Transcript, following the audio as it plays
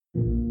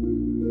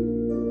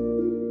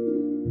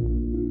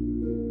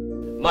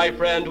My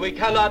friend, we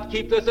cannot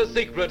keep this a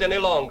secret any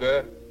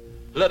longer.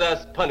 Let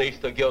us punish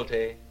the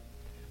guilty.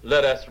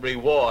 Let us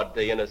reward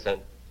the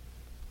innocent.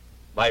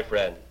 My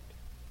friend,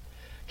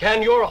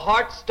 can your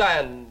heart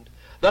stand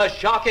the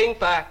shocking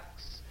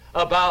facts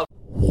about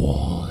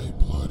Why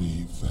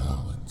Bloody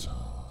Valentine?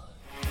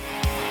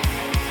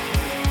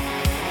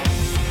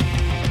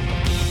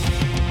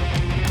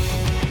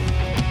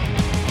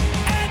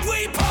 And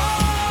we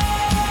party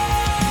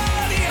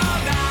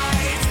all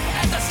night,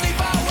 and the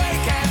sleeper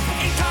waken,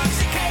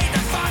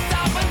 intoxicated, fucked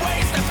up, and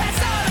ways to pass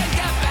out and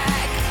get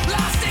back,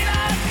 lost in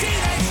a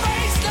teenage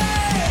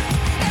wasteland.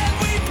 And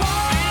we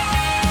party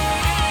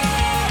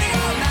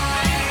all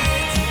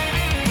night.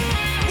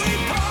 We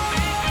party.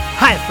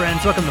 Hi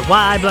friends, welcome to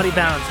Why Bloody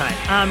Valentine.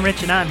 I'm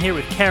Rich and I'm here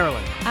with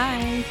Carolyn.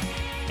 Hi.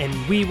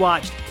 And we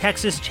watched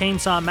Texas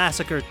Chainsaw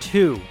Massacre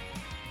 2.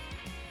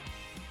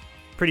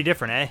 Pretty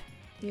different, eh?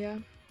 Yeah.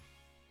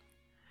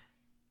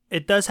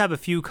 It does have a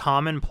few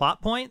common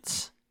plot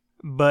points,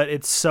 but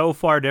it's so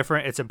far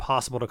different, it's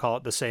impossible to call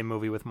it the same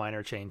movie with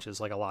minor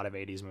changes like a lot of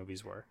 80s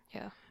movies were.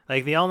 Yeah.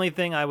 Like, the only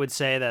thing I would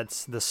say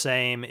that's the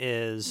same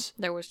is...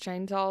 There was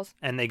chainsaws.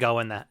 And they go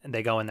in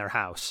their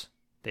house.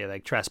 They,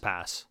 like,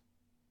 trespass.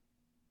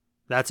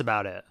 That's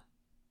about it.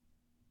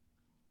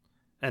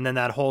 And then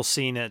that whole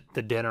scene at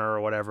the dinner or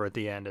whatever at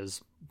the end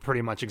is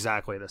pretty much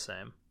exactly the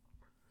same.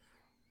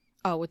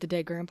 Oh, with the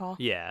dead grandpa?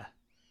 Yeah.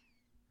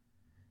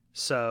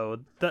 So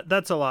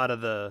that's a lot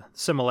of the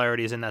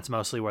similarities, and that's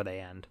mostly where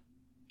they end.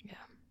 Yeah.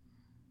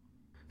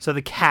 So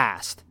the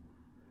cast.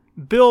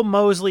 Bill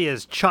Moseley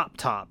is Chop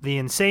Top, the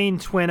insane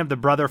twin of the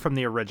brother from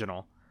the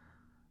original.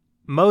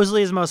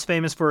 Moseley is most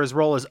famous for his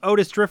role as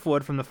Otis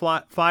Driftwood from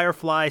the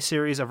Firefly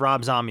series of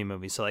Rob Zombie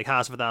movies. So like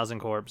House of a Thousand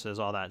Corpses,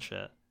 all that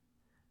shit.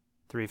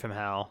 Three from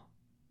Hell.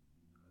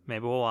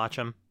 Maybe we'll watch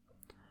them.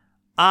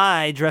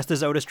 I dressed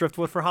as Otis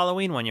Driftwood for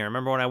Halloween one year.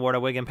 Remember when I wore a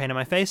wig and painted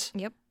my face?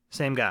 Yep.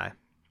 Same guy.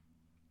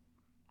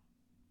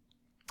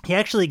 He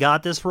actually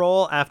got this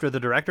role after the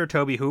director,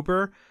 Tobe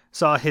Hooper,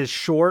 saw his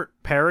short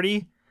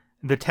parody,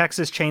 The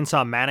Texas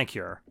Chainsaw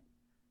Manicure.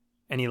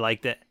 And he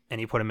liked it, and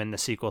he put him in the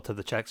sequel to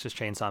The Texas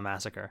Chainsaw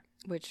Massacre.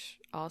 Which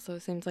also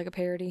seems like a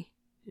parody.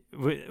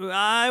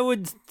 I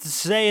would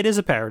say it is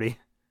a parody.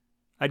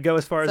 I'd go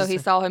as far as... So he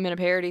saw him in a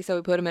parody, so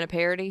he put him in a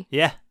parody?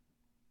 Yeah.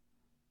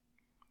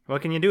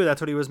 What can you do? That's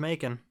what he was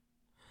making.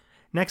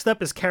 Next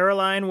up is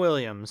Caroline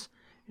Williams.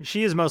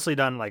 She has mostly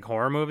done like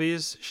horror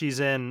movies. She's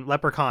in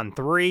Leprechaun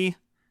 3,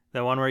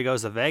 the one where he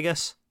goes to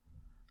Vegas.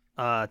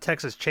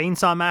 Texas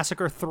Chainsaw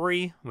Massacre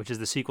 3, which is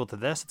the sequel to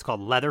this. It's called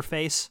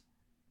Leatherface.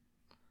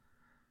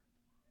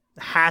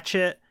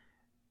 Hatchet.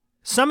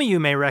 Some of you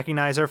may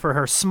recognize her for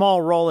her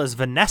small role as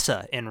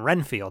Vanessa in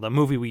Renfield, a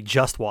movie we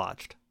just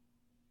watched.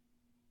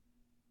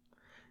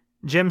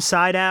 Jim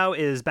Sydow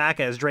is back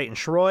as Drayton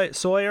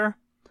Sawyer.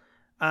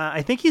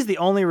 I think he's the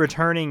only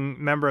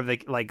returning member of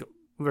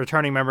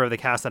the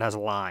cast that has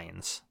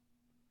lines.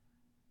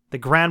 The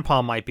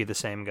grandpa might be the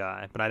same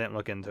guy, but I didn't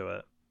look into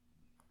it.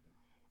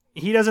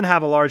 He doesn't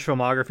have a large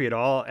filmography at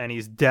all, and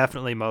he's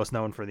definitely most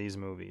known for these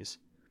movies.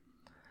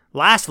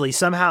 Lastly,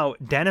 somehow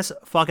Dennis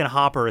fucking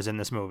Hopper is in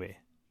this movie.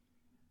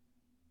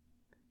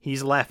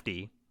 He's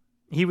Lefty.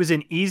 He was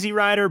in Easy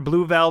Rider,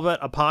 Blue Velvet,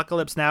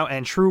 Apocalypse Now,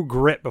 and True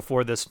Grit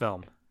before this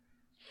film.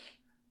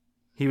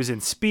 He was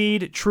in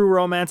Speed, True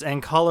Romance,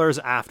 and Colors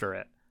after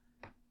it.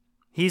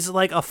 He's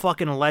like a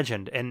fucking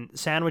legend, and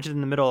sandwiched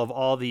in the middle of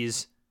all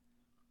these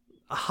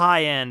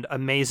high-end,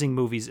 amazing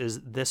movies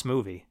is this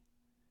movie.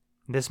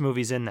 This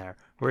movie's in there,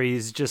 where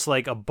he's just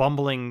like a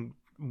bumbling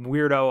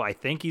weirdo. I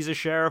think he's a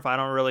sheriff. I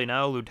don't really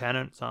know.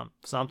 Lieutenant,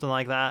 something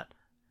like that.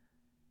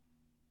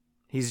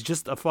 He's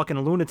just a fucking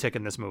lunatic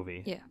in this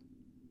movie. Yeah.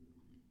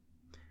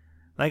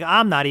 Like,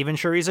 I'm not even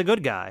sure he's a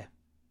good guy.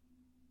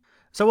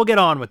 So we'll get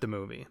on with the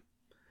movie.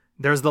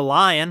 There's the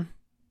lion.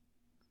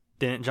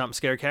 Didn't jump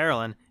scare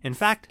Carolyn. In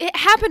fact... It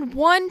happened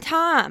one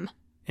time.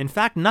 In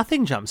fact,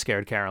 nothing jump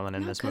scared Carolyn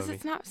in this movie. Because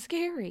it's not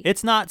scary.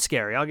 It's not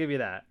scary. I'll give you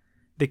that.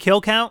 The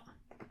kill count?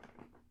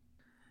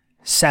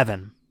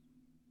 7.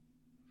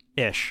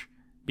 Ish.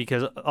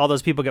 Because all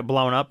those people get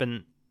blown up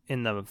in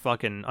the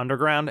fucking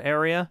underground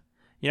area.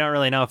 You don't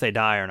really know if they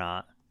die or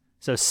not.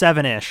 So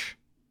 7-ish.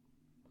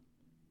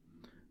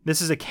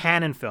 This is a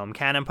Cannon film.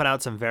 Cannon put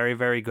out some very,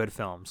 very good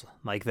films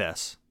like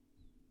this.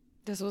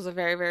 This was a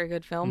very, very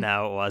good film.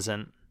 No, it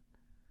wasn't.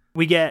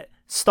 We get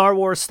Star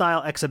Wars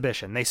style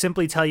exhibition. They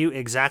simply tell you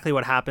exactly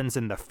what happens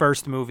in the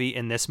first movie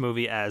in this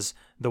movie as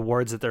the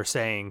words that they're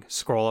saying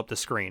scroll up the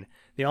screen.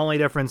 The only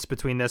difference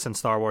between this and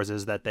Star Wars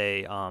is that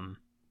they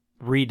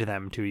read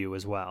them to you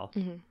as well.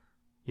 Mm-hmm.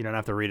 You don't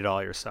have to read it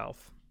all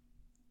yourself.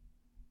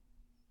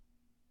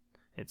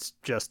 It's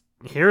just,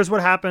 here's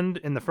what happened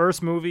in the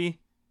first movie.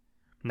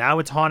 Now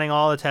it's haunting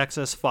all of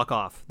Texas. Fuck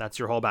off. That's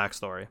your whole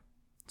backstory.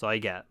 That's all you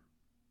get.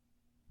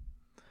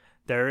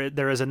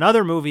 There is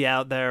another movie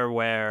out there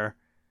where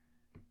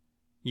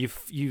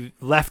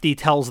Lefty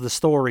tells the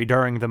story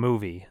during the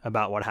movie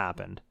about what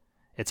happened.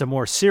 It's a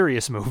more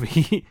serious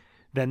movie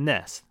than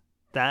this.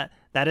 That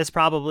is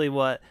probably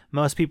what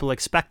most people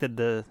expected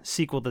the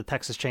sequel to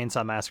Texas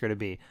Chainsaw Massacre to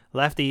be.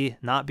 Lefty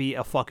not be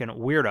a fucking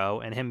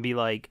weirdo and him be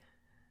like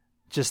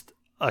just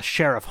a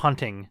sheriff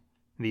hunting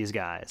these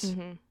guys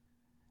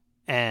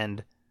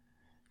and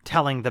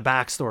telling the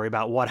backstory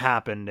about what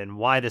happened and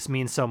why this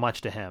means so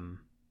much to him.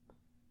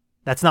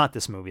 That's not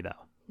this movie, though.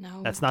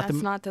 No, that's not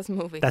this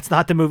movie. That's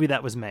not the movie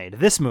that was made.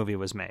 This movie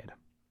was made.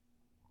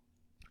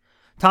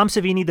 Tom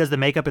Savini does the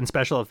makeup and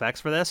special effects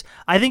for this.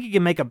 I think you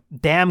can make a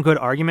damn good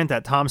argument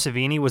that Tom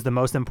Savini was the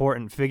most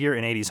important figure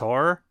in 80s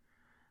horror.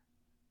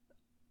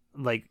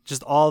 Like,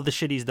 just all the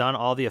shit he's done,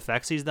 all the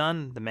effects he's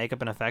done, the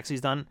makeup and effects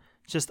he's done,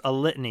 just a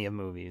litany of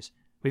movies.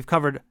 We've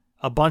covered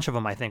a bunch of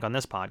them, I think, on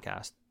this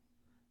podcast.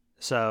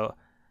 So,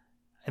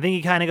 I think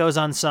he kind of goes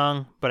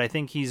unsung, but I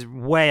think he's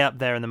way up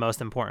there in the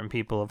most important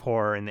people of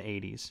horror in the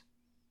 80s.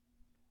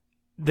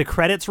 The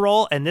credits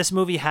roll, and this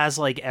movie has,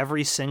 like,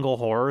 every single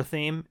horror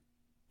theme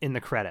in the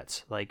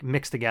credits, like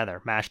mixed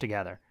together, mashed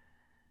together.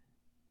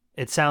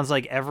 It sounds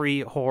like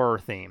every horror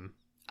theme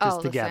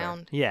just together. The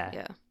sound.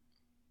 Yeah.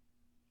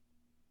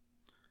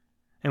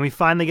 And we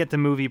finally get the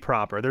movie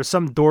proper. There's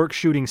some dork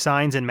shooting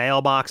signs in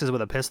mailboxes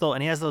with a pistol,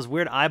 and he has those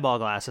weird eyeball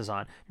glasses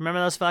on. Remember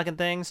those fucking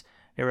things?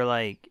 They were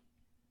like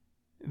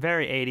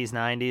very 80s,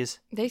 90s.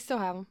 They still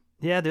have them.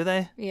 Yeah, do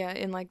they? Yeah,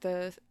 in like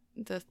the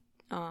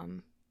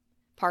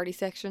party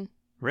section.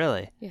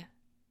 Really? Yeah.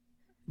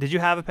 Did you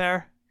have a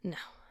pair? No.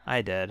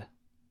 I did.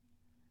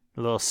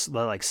 The little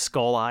like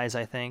skull eyes,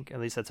 I think. At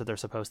least that's what they're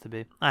supposed to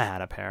be. I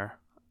had a pair.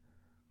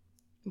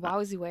 Why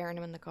was he wearing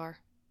them in the car?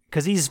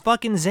 Because he's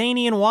fucking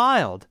zany and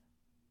wild.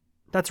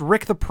 That's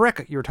Rick the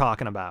Prick you're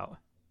talking about.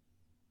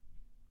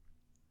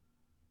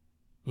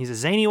 He's a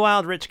zany,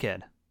 wild, rich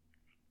kid.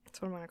 That's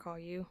what I'm going to call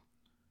you.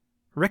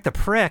 Rick the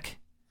Prick?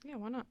 Yeah,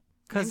 why not?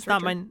 Because it's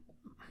not my...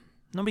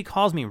 Nobody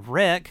calls me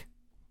Rick.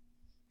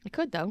 I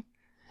could, though.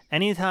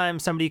 Anytime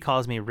somebody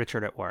calls me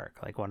Richard at work,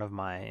 like one of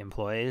my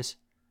employees,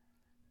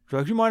 they're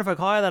like, do you mind if I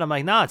call you that? I'm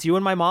like, nah, it's you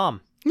and my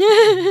mom.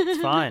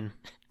 It's fine.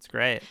 It's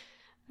great.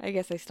 I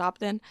guess they stopped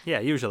then. Yeah,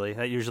 usually.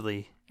 That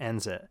usually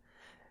ends it.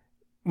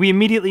 We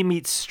immediately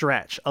meet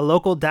Stretch, a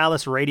local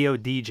Dallas radio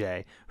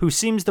DJ who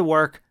seems to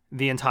work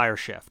the entire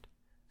shift.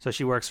 So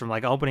she works from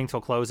like opening till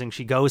closing.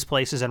 She goes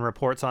places and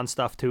reports on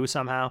stuff too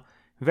somehow.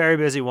 Very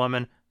busy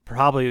woman,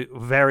 probably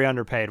very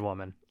underpaid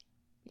woman.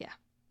 Yeah.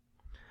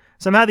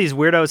 Somehow these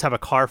weirdos have a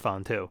car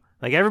phone too.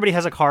 Like everybody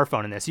has a car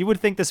phone in this. You would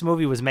think this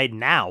movie was made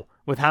now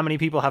with how many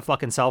people have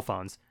fucking cell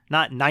phones,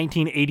 not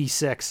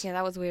 1986. Yeah,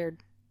 that was weird.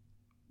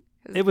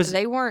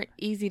 They weren't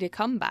easy to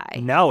come by.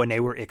 No, and they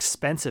were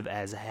expensive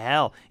as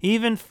hell.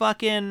 Even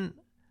fucking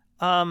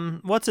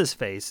what's his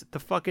face?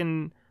 The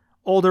fucking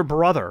older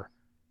brother.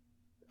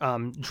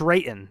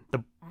 Drayton,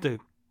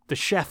 the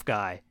chef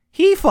guy.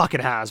 He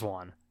fucking has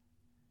one.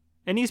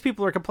 And these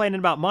people are complaining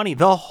about money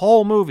the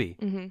whole movie.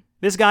 Mm-hmm.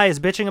 This guy is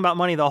bitching about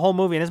money the whole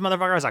movie, and this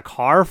motherfucker has a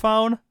car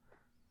phone?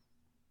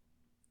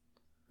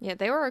 Yeah,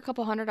 they were a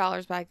couple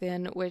 $100 back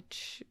then,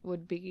 which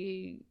would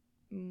be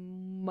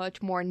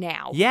much more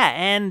now. Yeah,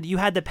 and you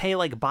had to pay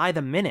like by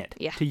the minute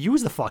to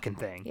use the fucking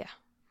thing. Yeah.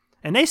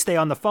 And they stay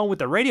on the phone with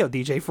the radio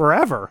DJ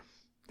forever.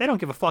 They don't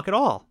give a fuck at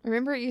all.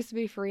 Remember it used to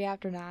be free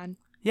after 9?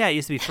 Yeah, it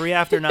used to be free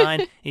after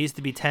 9. It used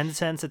to be 10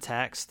 cents a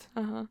text.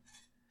 Uh-huh.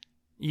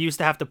 You used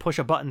to have to push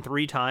a button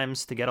 3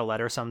 times to get a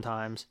letter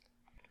sometimes.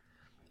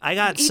 We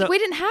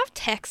didn't have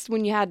text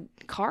when you had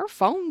car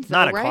phones, though,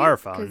 Not a right? car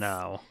phone,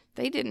 no.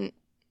 They didn't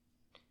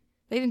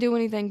do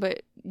anything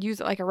but use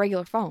it like a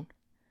regular phone.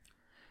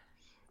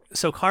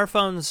 So car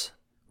phones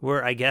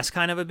were, I guess,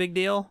 kind of a big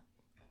deal.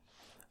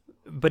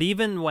 But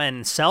even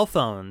when cell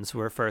phones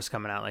were first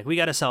coming out, like we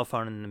got a cell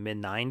phone in the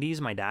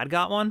mid-90s, my dad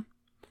got one.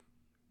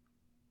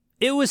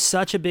 It was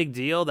such a big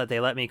deal that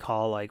they let me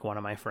call like one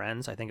of my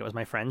friends. I think it was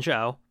my friend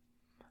Joe.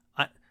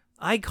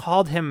 I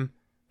called him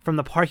from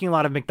the parking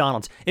lot of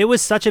McDonald's. It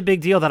was such a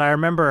big deal that I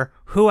remember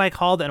who I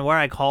called and where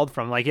I called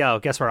from. Like, yo,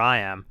 guess where I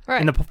am?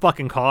 Right. In the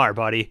fucking car,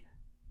 buddy.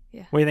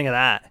 Yeah. What do you think of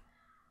that?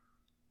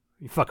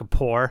 You fucking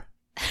poor.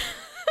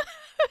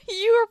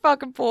 You were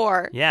fucking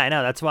poor. Yeah, I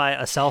know. That's why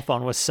a cell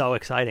phone was so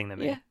exciting to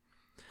me. Yeah.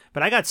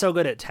 But I got so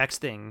good at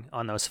texting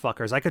on those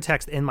fuckers. I could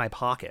text in my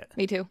pocket.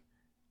 Me too.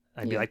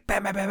 I'd be like,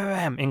 bam, bam, bam, bam,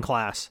 bam, in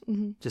class.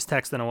 Mm-hmm. Just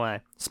texting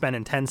away.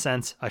 Spending 10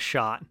 cents a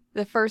shot.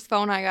 The first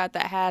phone I got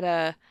that had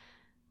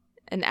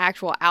an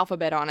actual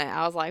alphabet on it,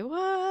 I was like,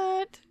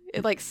 what?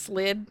 It like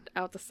slid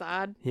out the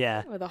side.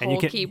 Yeah. With a And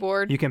whole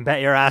keyboard. You can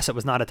bet your ass it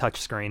was not a touch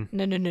screen.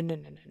 No.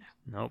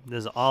 Nope. This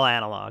is all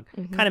analog.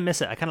 Mm-hmm. Kind of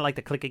miss it. I kind of like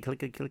the clicky,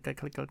 clicky, click, click,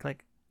 click, click,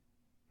 click.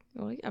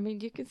 Well, I mean,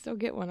 you can still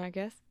get one, I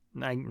guess.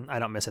 I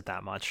don't miss it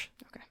that much.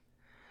 Okay.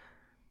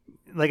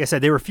 Like I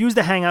said, they refused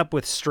to hang up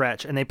with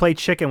Stretch, and they played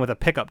chicken with a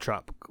pickup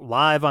truck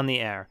live on the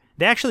air.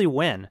 They actually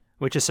win,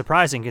 which is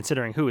surprising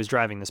considering who is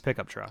driving this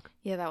pickup truck.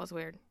 Yeah, that was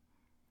weird.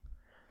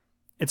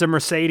 It's a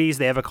Mercedes.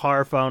 They have a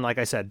car phone. Like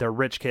I said, they're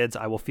rich kids.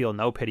 I will feel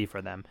no pity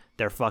for them.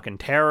 They're fucking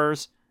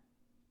terrors.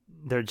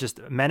 They're just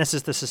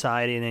menaces to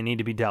society, and they need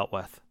to be dealt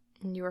with.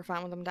 And you were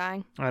fine with them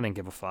dying? I didn't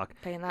give a fuck.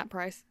 Paying that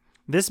price?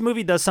 This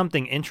movie does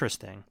something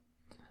interesting.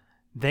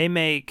 They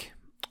make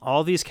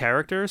all these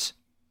characters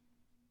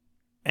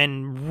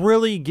and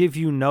really give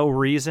you no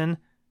reason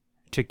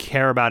to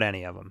care about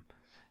any of them.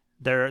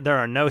 There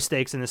are no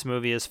stakes in this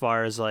movie as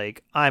far as,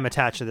 like, I'm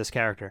attached to this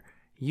character.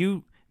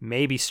 You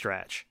maybe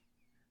Stretch.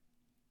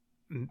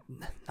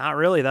 Not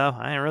really, though.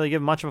 I didn't really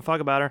give much of a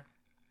fuck about her.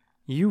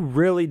 You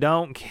really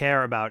don't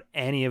care about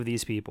any of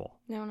these people.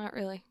 No, not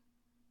really.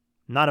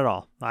 Not at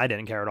all. I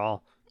didn't care at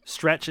all.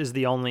 Stretch is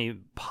the only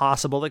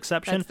possible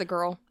exception. That's the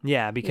girl.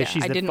 Yeah, because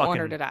she's I the didn't fucking... want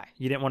her to die.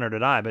 You didn't want her to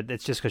die, but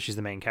it's just because she's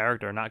the main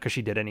character, not because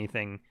she did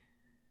anything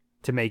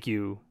to make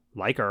you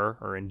like her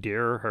or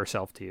endear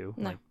herself to you.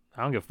 No. Like,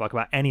 I don't give a fuck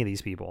about any of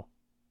these people.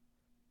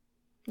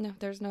 No,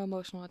 there's no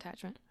emotional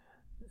attachment.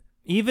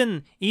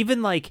 Even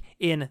like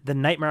in the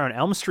Nightmare on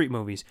Elm Street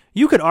movies,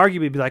 you could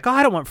arguably be like, oh,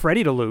 I don't want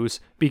Freddy to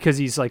lose because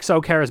he's like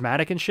so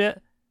charismatic and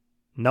shit.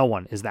 No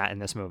one is that in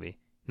this movie.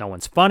 No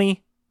one's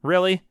funny,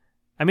 really.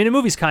 I mean, the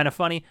movie's kind of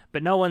funny,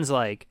 but no one's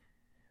like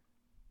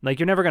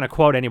you're never going to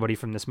quote anybody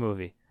from this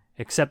movie,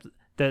 except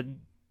that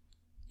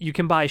you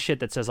can buy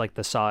shit that says like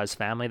the Saw is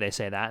family. They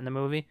say that in the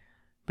movie.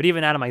 But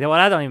even that, I'm like, well,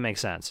 that don't even make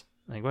sense.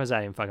 Like, what does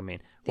that even fucking mean?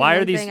 Why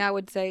are these... The only thing I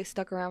would say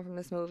stuck around from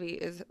this movie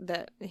is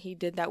that he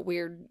did that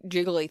weird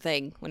jiggly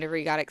thing whenever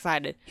he got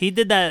excited. He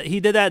did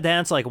that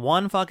dance like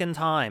one fucking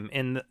time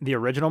in the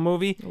original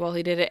movie. Well,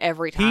 he did it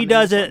every time. He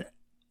does it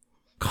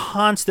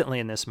constantly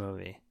in this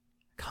movie.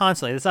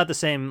 Constantly. It's not the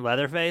same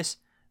Leatherface.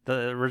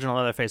 The original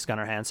Leatherface,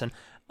 Gunnar Hansen.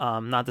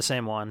 Not the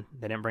same one.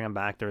 They didn't bring him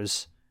back.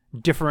 There's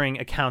differing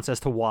accounts as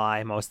to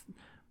why.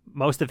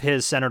 Most of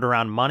his centered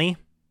around money.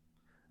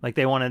 Like,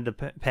 they wanted to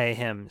pay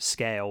him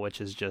scale,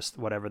 which is just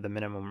whatever the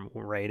minimum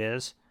rate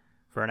is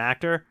for an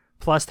actor,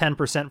 plus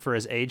 10% for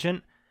his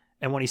agent.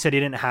 And when he said he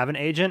didn't have an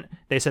agent,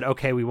 they said,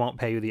 okay, we won't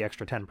pay you the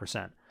extra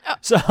 10%. Oh.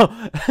 So,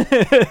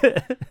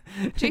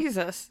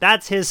 Jesus.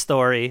 That's his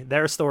story.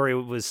 Their story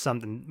was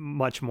something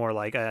much more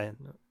like, we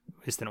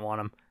just didn't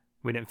want him.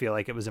 We didn't feel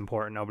like it was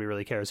important. Nobody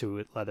really cares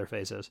who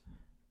Leatherface is.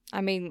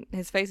 I mean,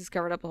 his face is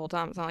covered up the whole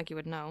time. It's not like you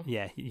would know.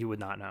 Yeah, you would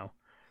not know.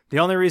 The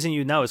only reason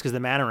you know is because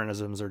the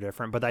mannerisms are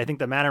different, but I think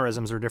the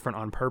mannerisms are different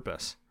on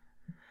purpose.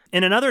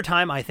 In another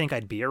time, I think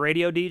I'd be a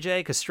radio DJ,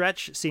 because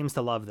Stretch seems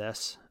to love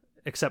this,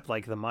 except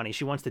like the money.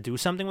 She wants to do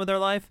something with her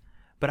life,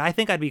 but I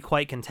think I'd be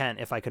quite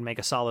content if I could make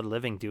a solid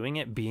living doing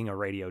it, being a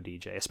radio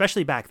DJ,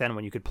 especially back then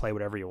when you could play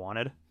whatever you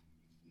wanted.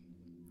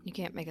 You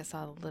can't make a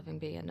solid living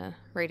being a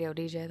radio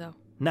DJ, though.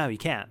 No, you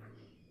can't.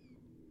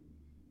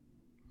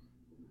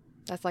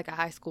 That's like a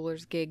high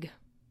schooler's gig.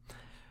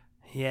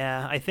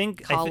 Yeah, I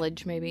think...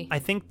 College, maybe. I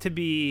think to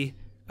be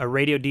a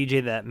radio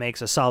DJ that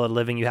makes a solid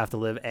living, you have to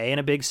live A, in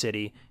a big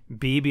city,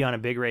 B, be on a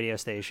big radio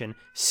station,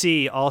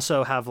 C,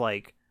 also have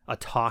like a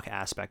talk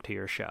aspect to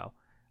your show.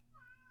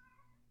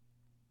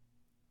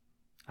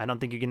 I don't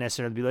think you can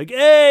necessarily be like,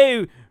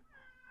 hey,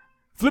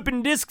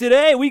 flipping disc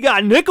today, we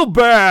got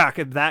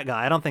Nickelback. That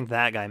guy, I don't think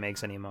that guy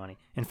makes any money.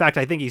 In fact,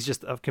 I think he's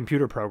just a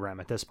computer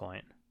program at this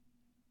point.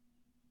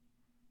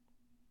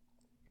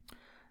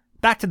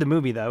 Back to the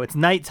movie, though. It's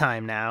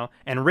nighttime now,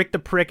 and Rick the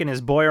Prick and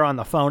his boy are on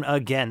the phone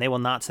again. They will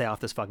not stay off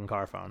this fucking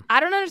car phone. I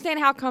don't understand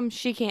how come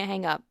she can't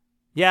hang up.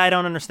 Yeah, I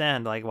don't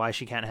understand, like, why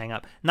she can't hang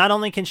up. Not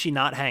only can she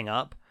not hang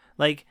up,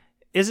 like,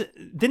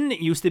 didn't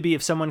it used to be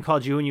if someone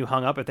called you and you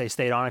hung up, if they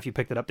stayed on, if you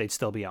picked it up, they'd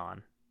still be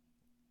on?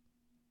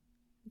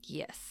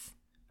 Yes.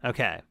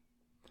 Okay.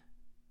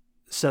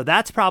 So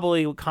that's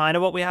probably kind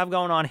of what we have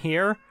going on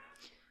here.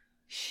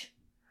 Shh.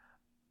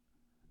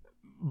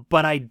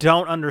 But I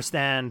don't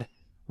understand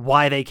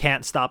why they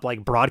can't stop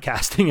like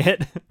broadcasting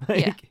it.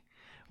 Like, yeah.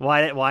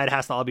 Why it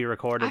has to all be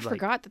recorded. I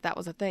forgot that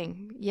was a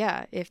thing.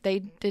 Yeah, if they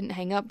didn't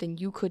hang up, then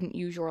you couldn't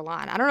use your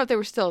line. I don't know if they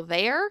were still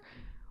there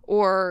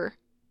or...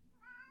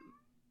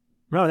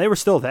 No, they were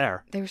still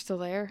there. They were still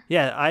there?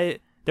 Yeah,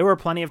 there were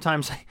plenty of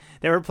times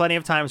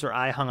where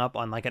I hung up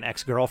on like an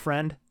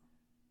ex-girlfriend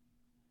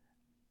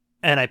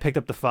and I picked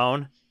up the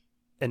phone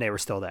and they were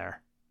still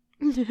there.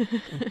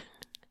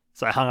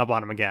 So I hung up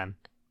on them again.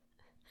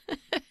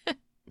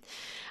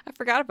 I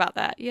forgot about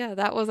that. Yeah,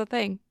 that was a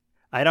thing.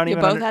 You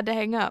both had to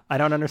hang up. I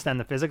don't understand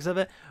the physics of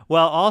it.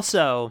 Well,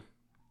 also,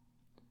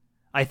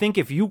 I think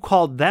if you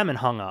called them and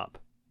hung up,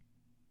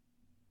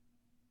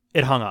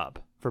 it hung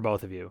up for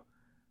both of you.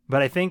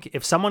 But I think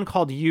if someone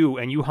called you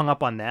and you hung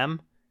up on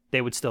them,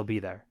 they would still be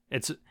there.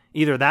 It's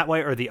either that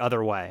way or the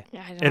other way.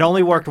 Yeah, it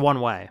only worked one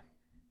way.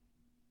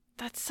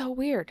 That's so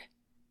weird.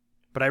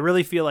 But I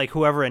really feel like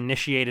whoever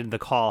initiated the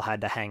call had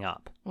to hang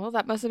up. Well,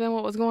 that must have been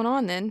what was going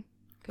on then.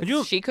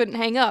 Could she couldn't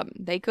hang up.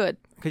 They could.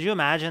 Could you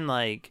imagine,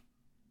 like,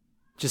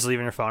 just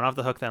leaving your phone off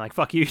the hook then? Like,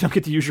 fuck you don't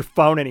get to use your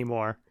phone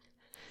anymore.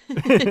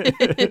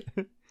 But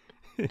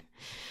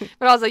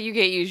also, you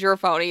can't use your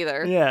phone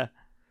either. Yeah.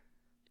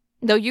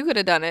 No, you could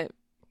have done it.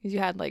 Because you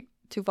had, like,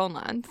 2 phone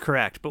lines.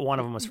 Correct, but one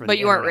of them was for the But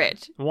you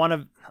internet.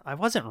 weren't rich. I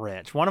wasn't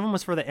rich. One of them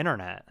was for the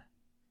internet.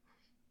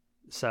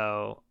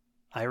 So,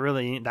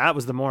 that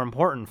was the more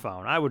important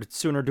phone. I would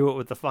sooner do it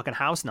with the fucking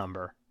house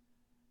number.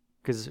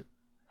 Because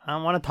I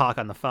don't want to talk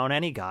on the phone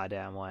any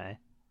goddamn way.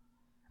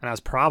 And I was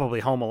probably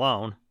home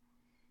alone.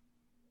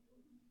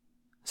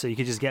 So you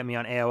could just get me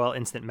on AOL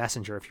Instant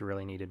Messenger if you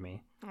really needed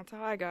me. That's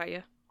how I got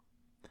you.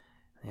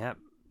 Yep,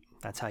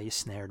 that's how you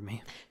snared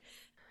me.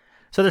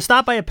 So they're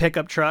stopped by a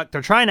pickup truck.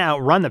 They're trying to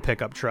outrun the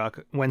pickup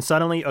truck when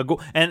suddenly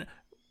and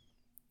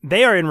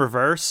they are in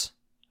reverse.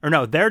 Or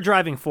no, they're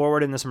driving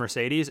forward in this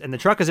Mercedes, and the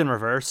truck is in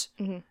reverse,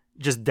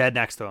 just dead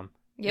next to them.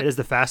 Yep. It is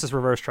the fastest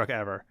reverse truck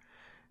ever.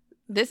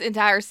 This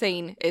entire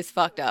scene is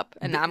fucked up,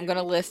 and I'm going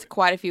to list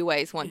quite a few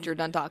ways once you're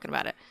done talking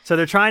about it. So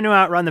they're trying to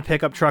outrun the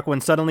pickup truck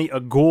when suddenly a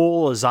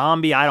ghoul, a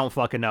zombie, I don't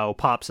fucking know,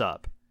 pops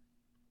up.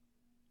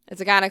 It's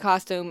a guy in a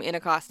costume in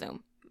a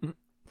costume.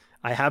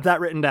 I have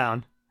that written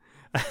down.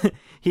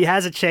 He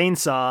has a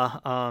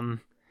chainsaw.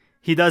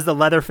 He does the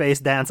Leatherface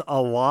dance a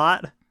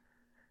lot.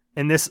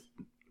 And this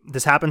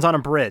happens on a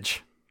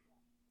bridge.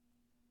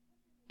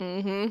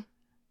 Mm-hmm.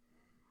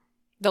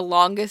 The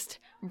longest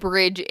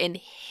bridge in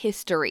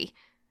history.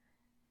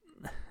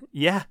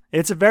 Yeah,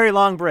 it's a very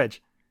long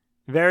bridge.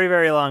 Very,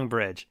 very long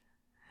bridge.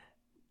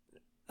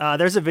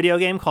 There's a video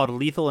game called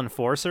Lethal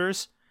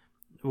Enforcers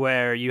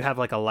where you have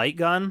like a light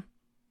gun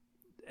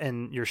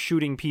and you're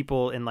shooting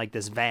people in like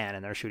this van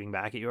and they're shooting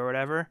back at you or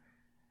whatever.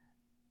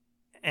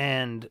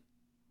 And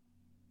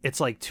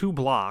it's like 2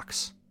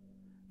 blocks,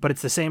 but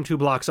it's the same 2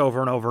 blocks over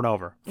and over and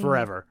over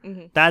forever.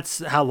 Mm-hmm. That's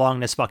how long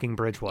this fucking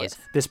bridge was.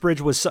 Yes. This bridge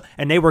was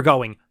and they were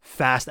going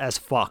fast as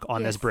fuck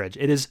on this bridge.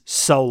 It is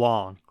so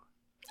long.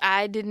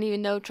 I didn't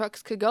even know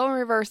trucks could go in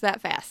reverse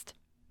that fast.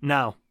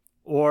 No.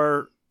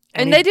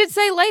 And they did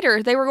say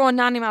later they were going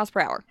 90 miles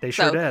per hour. They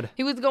sure did.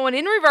 He was going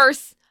in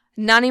reverse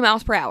 90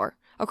 miles per hour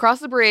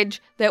across the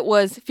bridge that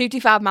was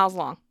 55 miles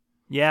long.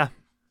 Yeah.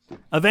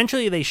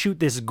 Eventually they shoot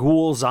this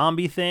ghoul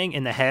zombie thing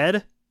in the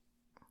head.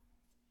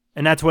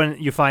 And that's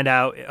when you find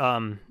out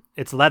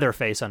it's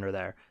Leatherface under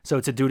there. So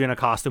it's a dude in a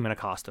costume.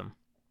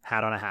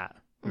 Hat on a hat.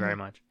 Very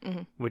much.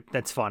 Mm-hmm.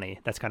 That's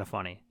funny. That's kind of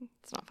funny.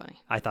 It's not funny.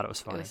 I thought it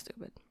was funny. It was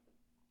stupid.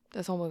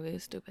 This whole movie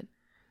is stupid.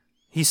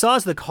 He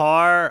saws the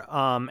car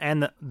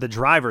and the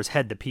driver's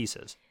head to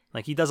pieces.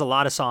 Like, he does a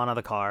lot of sawing of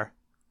the car.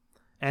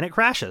 And it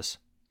crashes.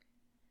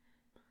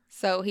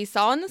 So he's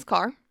sawing this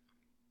car.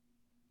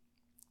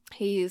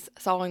 He's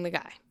sawing the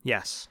guy.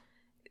 Yes.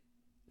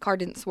 Car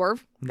didn't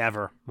swerve.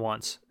 Never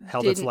once.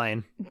 Held its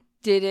lane.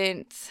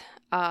 Didn't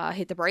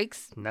hit the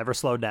brakes. Never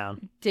slowed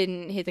down.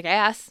 Didn't hit the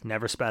gas.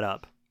 Never sped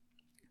up.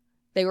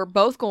 They were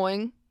both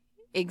going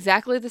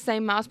exactly the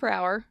same miles per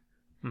hour.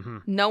 Mm-hmm.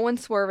 No one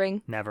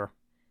swerving. Never.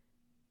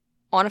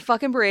 On a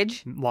fucking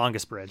bridge.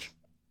 Longest bridge.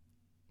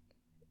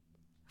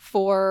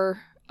 For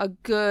a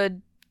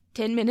good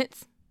 10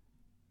 minutes.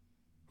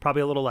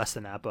 Probably a little less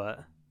than that,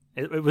 but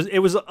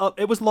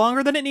it was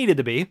longer than it needed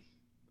to be.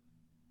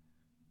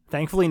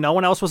 Thankfully, no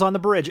one else was on the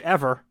bridge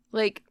ever.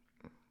 Like,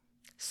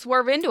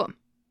 swerve into him.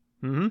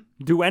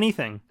 Mm-hmm. Do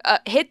anything.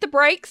 Hit the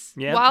brakes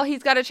Yep. while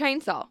he's got a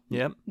chainsaw.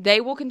 Yep. They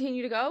will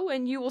continue to go,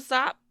 and you will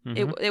stop.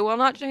 Mm-hmm. It will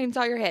not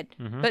chainsaw your head.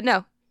 Mm-hmm. But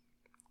no.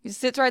 He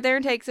sits right there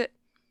and takes it.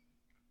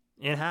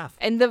 In half.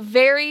 And the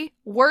very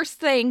worst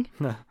thing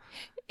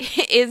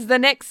is the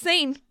next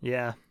scene.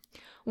 Yeah.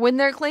 When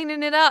they're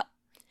cleaning it up.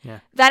 Yeah.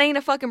 That ain't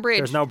a fucking bridge.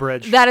 There's no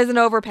bridge. That is an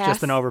overpass.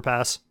 Just an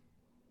overpass.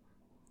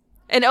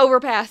 An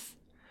overpass.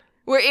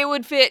 Where it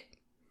would fit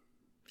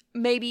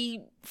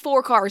maybe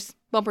 4 cars,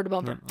 bumper to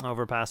bumper. Yeah,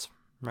 overpass.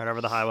 Right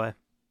over the highway.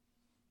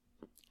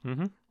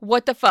 Mm-hmm.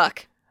 What the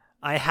fuck?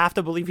 I have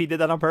to believe he did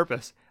that on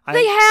purpose.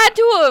 They had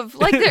to have.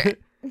 Like,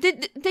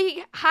 did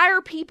they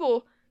hire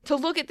people to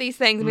look at these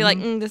things and be like,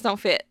 this don't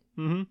fit?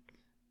 Mm-hmm.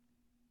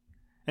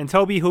 And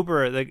Tobe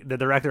Hooper, the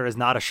director, is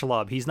not a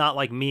schlub. He's not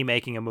like me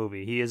making a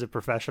movie. He is a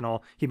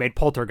professional. He made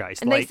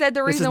Poltergeist. And they said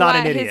the reason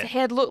why his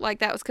head looked like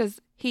that was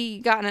because he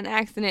got in an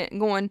accident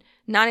going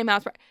 90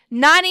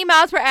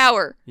 miles per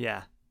hour.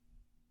 Yeah.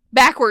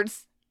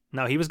 Backwards.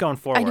 No, he was going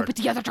forward. I know, but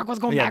the other truck was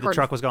going backwards. Yeah, the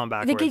truck was going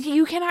backwards.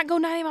 You cannot go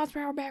 90 miles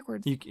per hour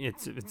backwards.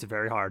 It's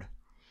very hard.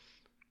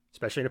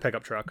 Especially in a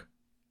pickup truck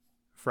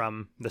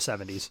from the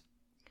 70s.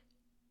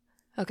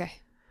 Okay.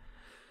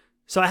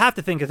 So I have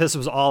to think that this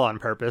was all on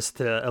purpose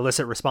to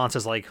elicit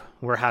responses like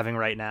we're having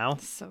right now.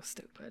 So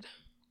stupid.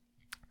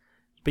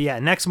 But yeah,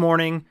 next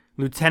morning,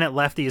 Lieutenant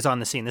Lefty is on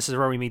the scene. This is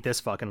where we meet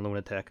this fucking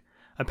lunatic.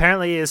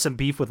 Apparently, he has some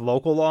beef with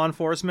local law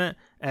enforcement,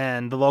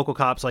 and the local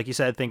cops, like you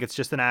said, think it's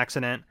just an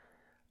accident.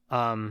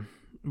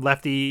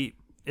 Lefty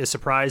is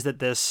surprised at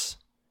this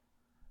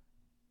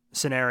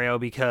scenario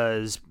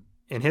because,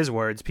 in his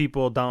words,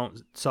 people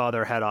don't saw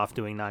their head off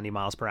doing 90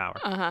 miles per hour.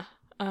 Uh-huh.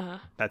 Uh-huh.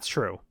 That's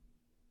true.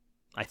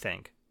 I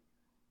think.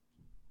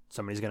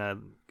 Somebody's going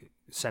to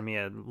send me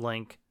a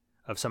link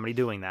of somebody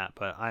doing that,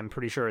 but I'm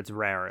pretty sure it's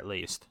rare at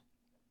least.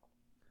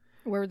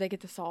 Where would they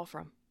get the saw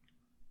from?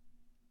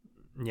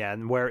 Yeah,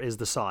 and where is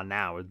the saw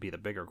now would be the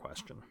bigger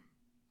question.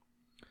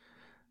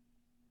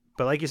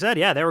 But like you said,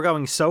 yeah, they were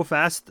going so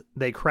fast,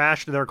 they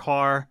crashed their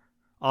car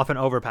off an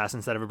overpass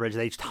instead of a bridge.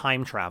 They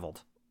time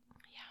traveled.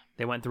 Yeah.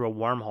 They went through a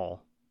wormhole.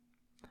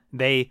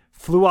 They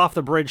flew off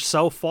the bridge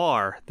so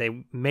far,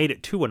 they made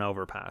it to an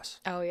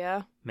overpass. Oh,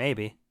 yeah?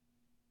 Maybe.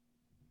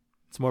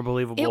 It's more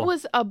believable. It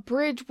was a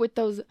bridge with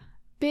those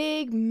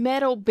big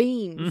metal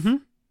beams. Mm-hmm.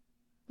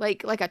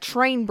 Like a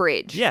train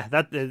bridge. Yeah,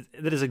 that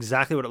is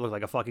exactly what it looked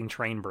like, a fucking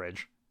train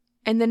bridge.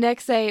 And the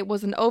next day it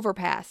was an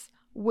overpass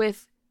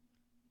with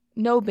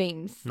no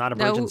beams. Not a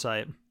bridge in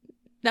sight.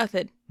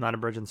 Nothing. Not a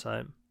bridge in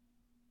sight.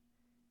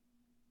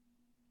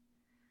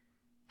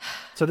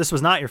 So this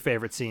was not your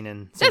favorite scene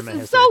in cinema This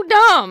is history. so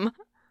dumb.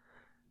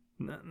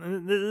 A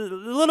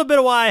little bit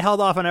of why I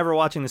held off on ever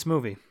watching this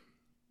movie.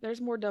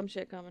 There's more dumb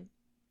shit coming.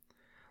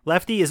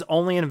 Lefty is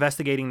only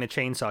investigating the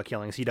chainsaw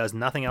killings. He does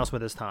nothing else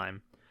with his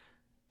time.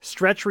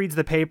 Stretch reads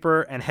the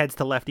paper and heads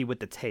to Lefty with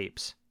the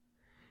tapes.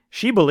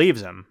 She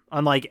believes him,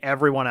 unlike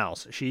everyone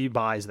else. She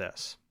buys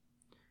this.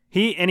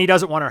 He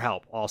doesn't want her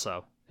help,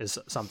 also, is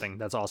something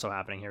that's also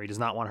happening here. He does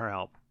not want her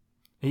help.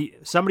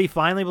 Somebody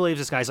finally believes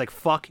this guy. He's like,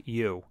 fuck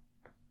you.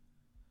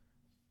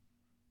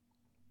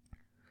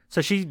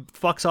 So she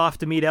fucks off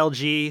to meet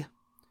LG.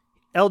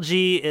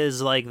 LG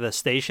is like the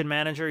station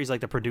manager. He's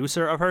like the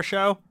producer of her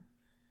show.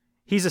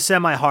 He's a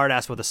semi-hard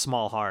ass with a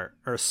small heart.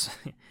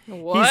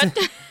 What?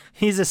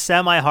 He's a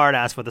semi-hard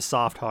ass with a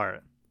soft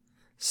heart.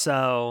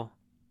 So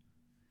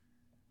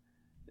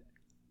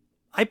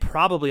I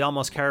probably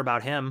almost care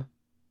about him.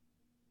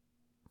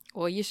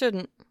 Well, you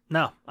shouldn't.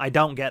 No, I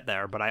don't get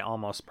there, but I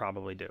almost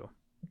probably do.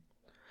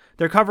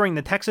 They're covering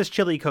the Texas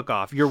Chili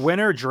Cook-Off. Your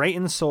winner,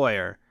 Drayton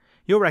Sawyer.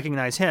 You'll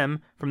recognize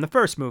him from the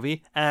first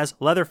movie as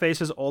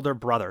Leatherface's older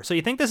brother. So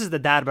you think this is the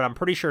dad, but I'm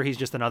pretty sure he's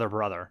just another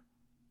brother.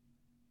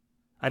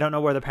 I don't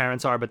know where the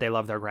parents are, but they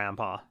love their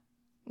grandpa.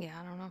 Yeah,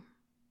 I don't know.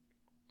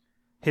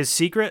 His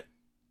secret,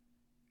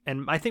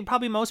 and I think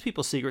probably most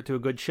people's secret to a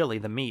good chili,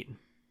 the meat.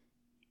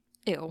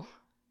 Ew.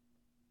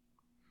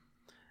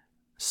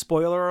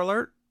 Spoiler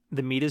alert,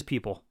 the meat is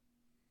people.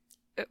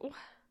 Ew.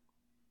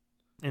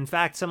 In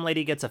fact, some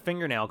lady gets a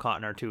fingernail caught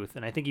in her tooth,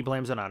 and I think he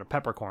blames it on a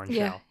peppercorn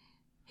Yeah, shell.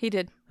 he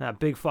did. That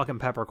big fucking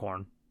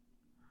peppercorn.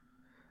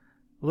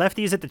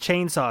 Lefty's at the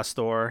chainsaw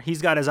store.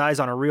 He's got his eyes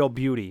on a real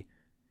beauty.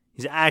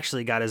 He's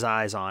actually got his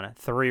eyes on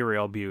 3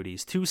 real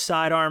beauties. 2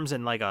 sidearms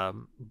and like a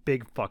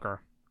big fucker.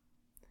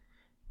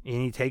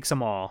 And he takes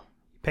them all.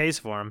 He pays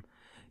for them.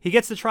 He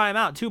gets to try them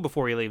out too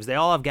before he leaves. They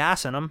all have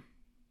gas in them.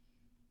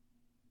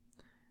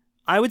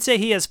 I would say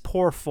he has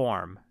poor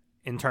form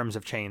in terms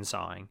of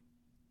chainsawing.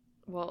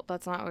 Well,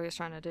 that's not what he was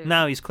trying to do.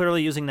 No, he's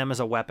clearly using them as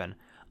a weapon.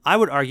 I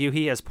would argue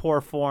he has poor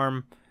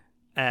form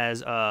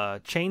as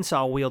a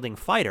chainsaw-wielding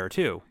fighter,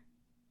 too.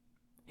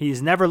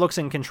 He's never looks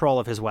in control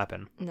of his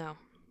weapon. No.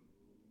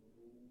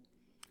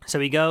 So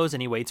he goes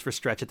and he waits for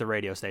Stretch at the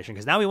radio station,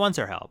 because now he wants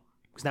her help.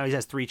 Because now he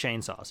has 3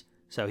 chainsaws,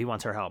 so he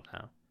wants her help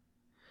now.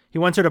 He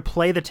wants her to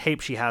play the tape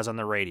she has on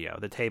the radio,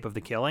 the tape of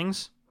the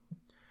killings.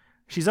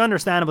 She's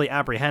understandably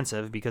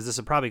apprehensive, because this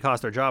would probably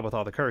cost her job with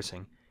all the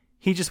cursing.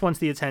 He just wants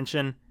the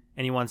attention,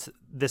 and he wants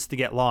this to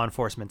get law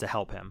enforcement to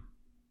help him.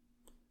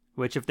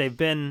 Which, if they've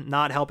been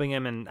not helping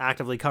him and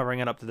actively covering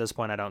it up to this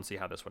point, I don't see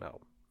how this would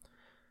help.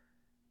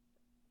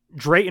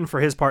 Drayton, for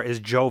his part,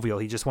 is jovial.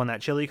 He just won that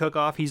chili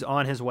cook-off. He's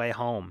on his way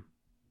home.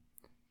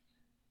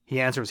 He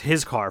answers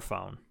his car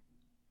phone.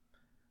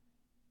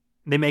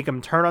 They make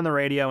him turn on the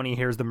radio, and he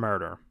hears the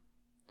murder.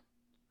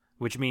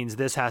 Which means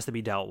this has to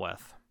be dealt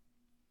with.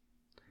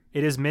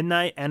 It is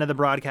midnight, end of the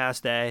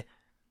broadcast day.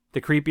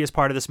 The creepiest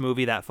part of this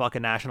movie, that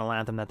fucking national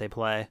anthem that they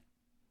play.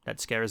 That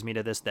scares me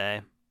to this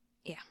day.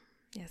 Yeah.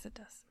 Yes, it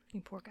does.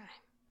 You poor guy.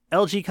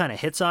 LG kind of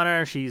hits on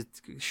her. She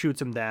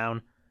shoots him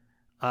down.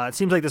 It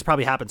seems like this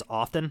probably happens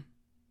often.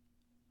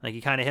 Like,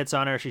 he kind of hits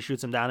on her, she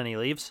shoots him down, and he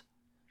leaves.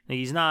 Like,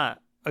 he's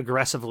not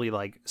aggressively,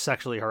 like,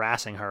 sexually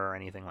harassing her or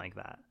anything like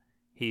that.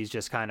 He's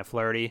just kind of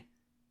flirty,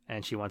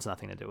 and she wants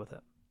nothing to do with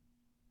it.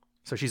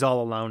 So she's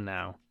all alone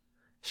now.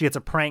 She gets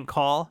a prank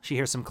call. She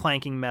hears some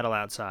clanking metal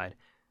outside.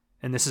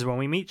 And this is when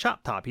we meet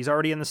Chop Top. He's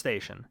already in the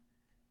station.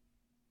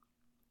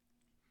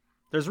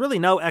 There's really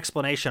no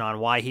explanation on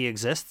why he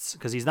exists,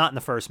 because he's not in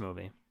the first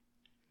movie.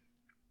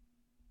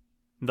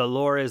 The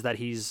lore is that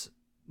he's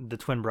the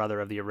twin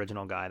brother of the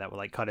original guy that would,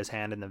 like, cut his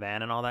hand in the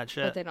van and all that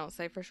shit. But they don't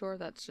say for sure.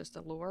 That's just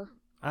a lure.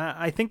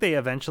 I think they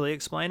eventually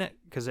explain it,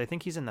 because I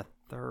think he's in the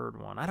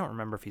third one. I don't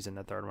remember if he's in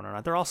the third one or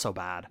not. They're all so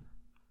bad.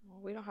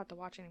 Well, we don't have to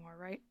watch anymore,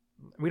 right?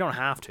 We don't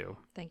have to,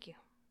 Thank you.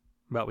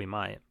 but we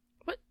might.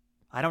 What?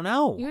 I don't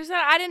know. You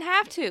said I didn't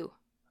have to.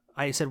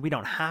 I said we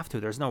don't have to.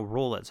 There's no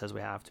rule that says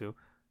we have to.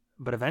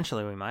 But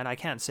eventually we might. I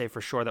can't say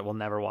for sure that we'll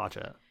never watch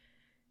it.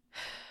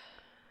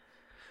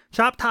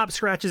 Chop Top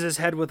scratches his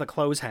head with a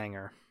clothes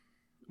hanger,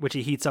 which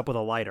he heats up with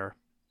a lighter,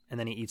 and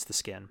then he eats the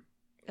skin.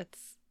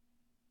 It's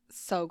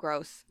so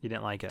gross. You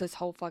didn't like it? This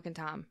whole fucking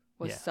time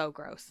was so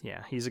gross.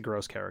 Yeah, he's a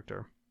gross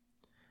character.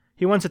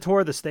 He wants a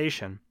tour of the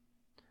station.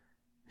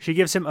 She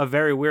gives him a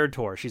very weird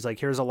tour. She's like,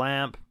 here's a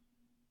lamp.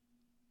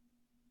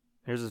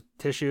 Here's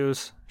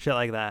tissues. Shit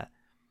like that.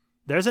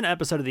 There's an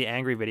episode of the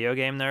Angry Video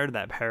Game Nerd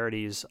that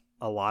parodies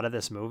a lot of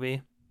this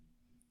movie,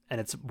 and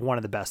it's one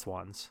of the best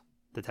ones.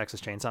 The Texas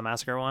Chainsaw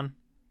Massacre one.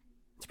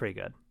 It's pretty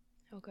good.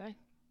 Okay.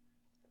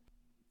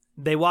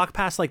 They walk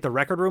past, like, the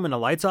record room and the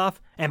lights off,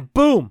 and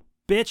boom!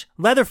 Bitch,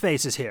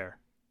 Leatherface is here.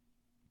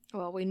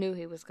 Well, we knew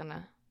he was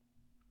gonna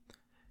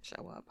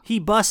show up. He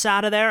busts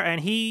out of there,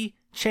 and he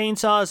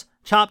chainsaws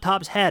Chop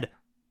Top's head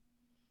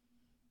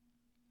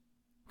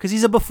Because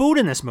he's a buffoon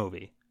in this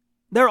movie.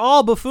 They're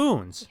all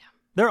buffoons. Yeah.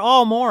 They're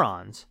all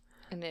morons.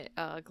 And it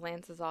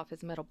glances off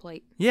his metal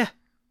plate. Yeah.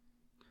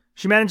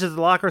 She manages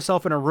to lock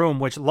herself in a room,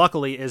 which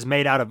luckily is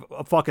made out of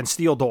a fucking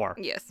steel door.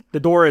 Yes.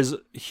 The door is a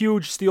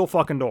huge steel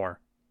fucking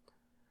door.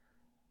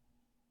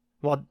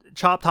 While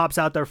Chop Top's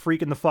out there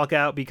freaking the fuck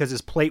out because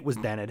his plate was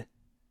dented.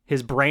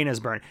 His brain is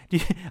burned.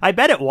 I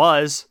bet it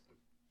was.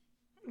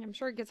 I'm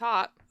sure it gets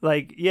hot.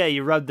 Like, yeah,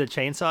 you rub the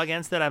chainsaw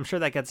against it. I'm sure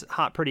that gets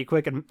hot pretty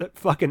quick and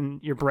fucking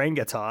your brain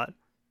gets hot.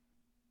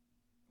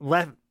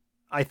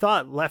 I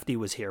thought Lefty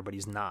was here, but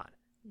he's not.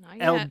 Not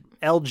yet.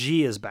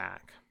 LG is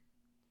back.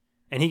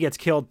 And he gets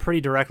killed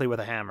pretty directly with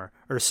a hammer.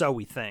 Or so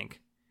we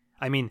think.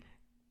 I mean...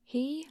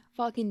 He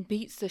fucking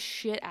beats the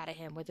shit out of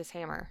him with his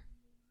hammer.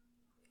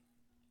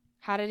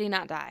 How did he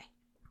not die?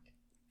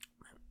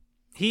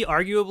 He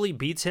arguably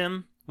beats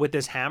him with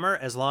this hammer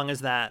as long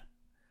as that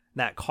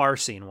car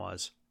scene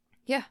was.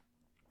 Yeah.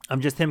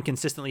 I'm just him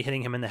consistently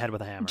hitting him in the head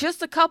with a hammer.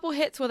 Just a couple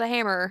hits with a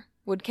hammer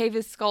would cave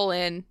his skull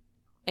in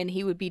and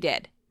he would be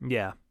dead.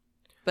 Yeah.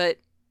 But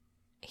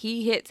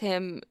he hits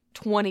him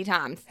 20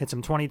 times. Hits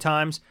him 20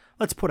 times.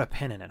 Let's put a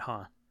pin in it,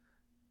 huh?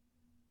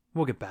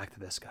 We'll get back to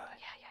this guy.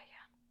 Yeah.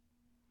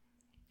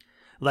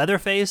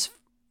 Leatherface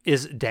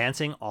is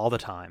dancing all the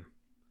time.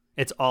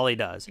 It's all he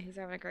does. He's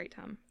having a great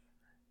time.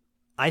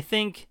 I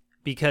think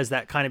because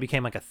that kind of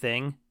became like a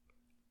thing,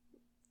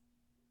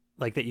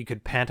 like that you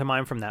could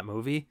pantomime from that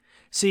movie.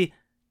 See,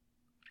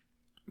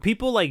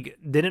 people like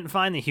didn't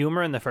find the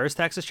humor in the first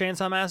Texas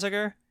Chainsaw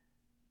Massacre,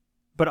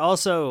 but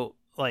also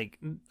like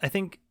I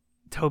think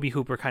Tobe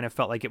Hooper kind of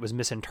felt like it was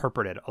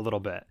misinterpreted a little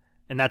bit,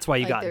 and that's why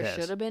you got there this.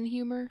 Should have been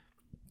humor.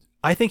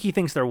 I think he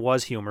thinks there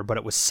was humor, but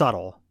it was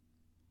subtle.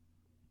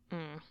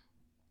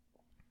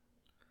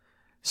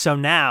 So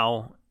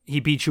now he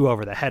beats you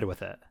over the head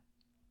with it.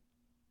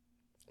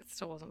 It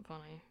still wasn't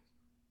funny.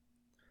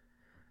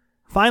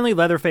 Finally,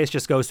 Leatherface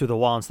just goes through the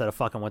wall instead of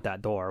fucking with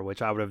that door,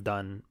 which I would have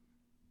done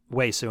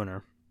way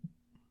sooner.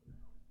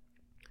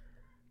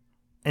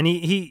 And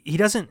he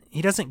doesn't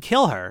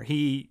kill her.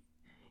 He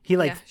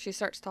like she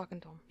starts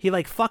talking to him. he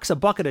like fucks a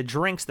bucket of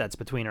drinks that's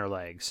between her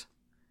legs.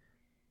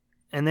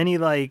 And then he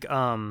like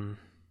runs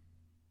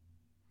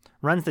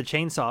the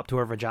chainsaw up to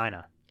her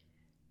vagina.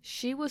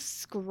 She was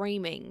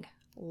screaming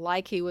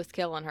like he was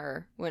killing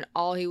her when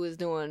all he was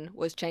doing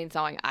was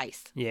chainsawing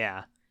ice.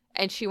 Yeah.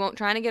 And she won't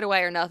trying to get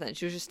away or nothing.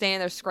 She was just standing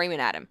there screaming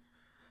at him.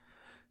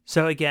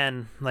 So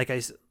again,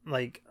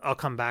 I'll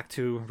come back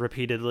to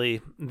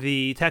repeatedly,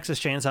 the Texas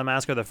Chainsaw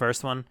Massacre, the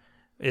first one,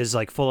 is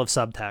like full of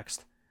subtext.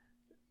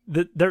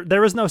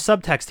 There is no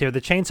subtext here.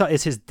 The chainsaw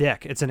is his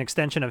dick. It's an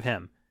extension of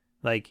him.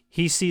 Like,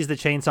 he sees the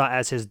chainsaw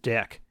as his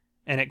dick,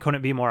 and it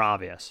couldn't be more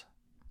obvious.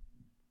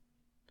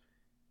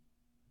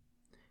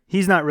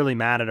 He's not really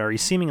mad at her.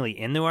 He's seemingly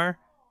into her.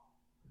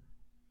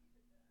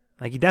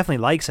 Like, he definitely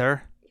likes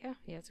her. Yeah,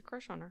 he has a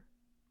crush on her.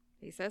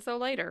 He says so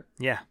later.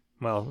 Yeah,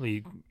 well,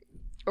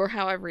 Or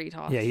however he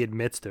talks. yeah, he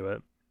admits to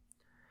it.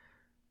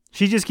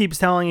 She just keeps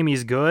telling him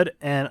he's good,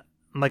 and,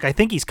 like, I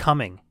think he's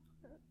coming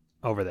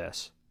over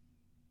this.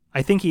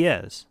 I think he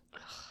is.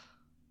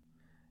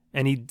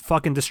 And he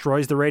fucking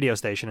destroys the radio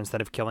station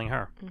instead of killing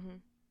her. Mm-hmm.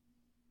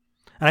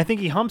 And I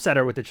think he humps at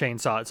her with the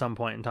chainsaw at some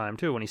point in time,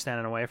 too, when he's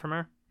standing away from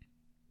her.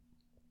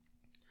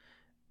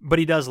 But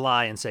he does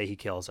lie and say he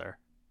kills her.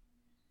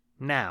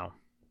 Now,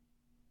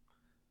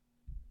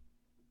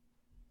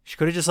 she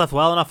could have just left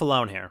well enough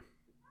alone here.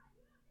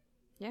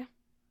 Yeah.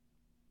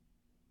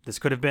 This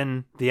could have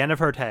been the end of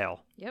her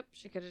tale. Yep,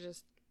 she could have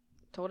just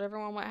told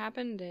everyone what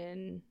happened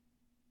and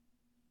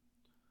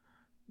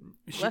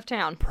left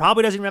town.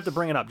 Probably doesn't even have to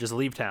bring it up. Just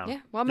leave town.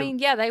 Yeah, well, I mean,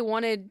 yeah, they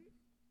wanted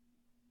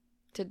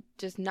to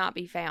just not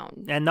be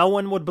found. And no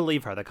one would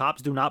believe her. The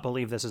cops do not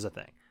believe this is a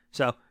thing.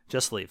 So,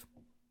 just leave.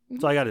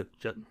 That's all I gotta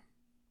do.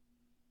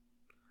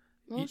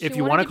 Well, If she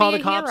you wanted want to call be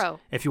the a cops, hero.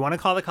 if you want to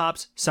call the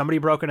cops, somebody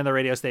broke into the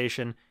radio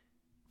station,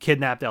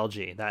 kidnapped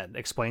LG. That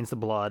explains the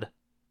blood.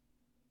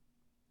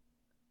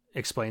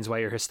 Explains why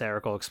you're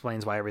hysterical.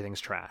 Explains why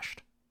everything's trashed.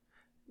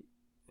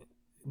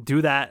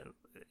 Do that.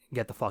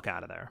 Get the fuck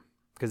out of there.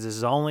 Because this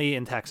is only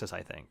in Texas,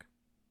 I think.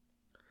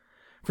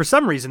 For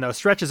some reason, though,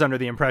 Stretch is under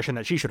the impression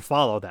that she should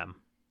follow them.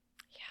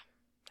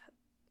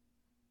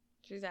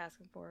 She's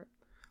asking for it.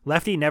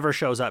 Lefty never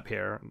shows up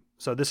here,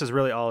 so this is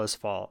really all his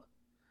fault.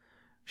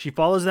 She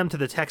follows them to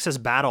the Texas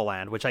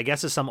Battleland, which I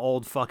guess is some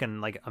old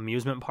fucking like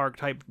amusement park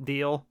type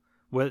deal,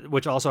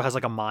 which also has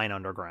like a mine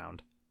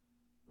underground.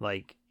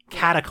 Like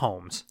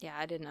catacombs. Yeah,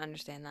 I didn't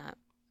understand that.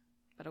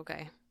 But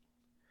okay.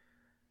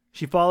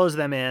 She follows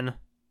them in.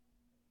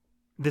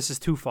 This is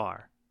too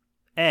far.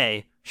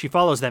 She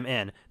follows them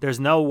in. There's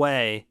no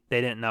way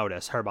they didn't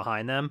notice her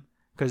behind them,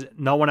 because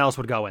no one else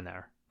would go in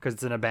there, because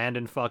it's an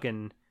abandoned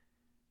fucking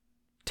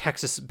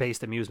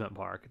Texas-based amusement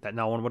park that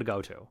no one would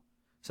go to.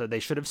 So they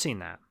should have seen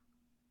that.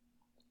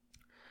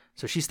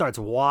 So she starts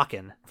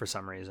walking for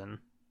some reason,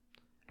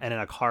 and then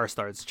a car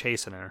starts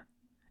chasing her.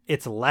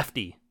 It's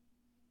Lefty.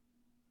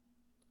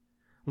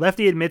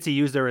 Lefty admits he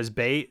used her as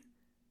bait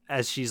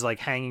as she's like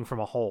hanging from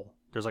a hole.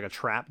 There's like a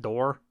trap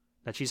door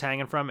that she's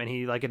hanging from, and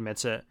he like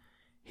admits it.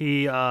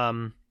 He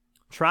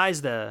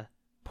tries to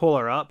pull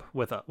her up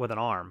with an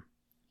arm.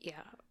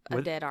 Yeah,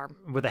 a dead arm.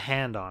 With a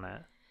hand on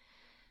it.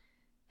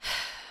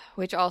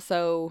 Which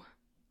also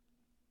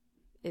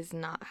is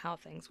not how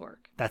things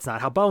work. That's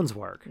not how bones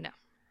work. No.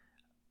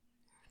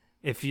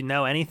 If you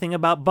know anything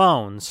about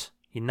bones,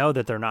 you know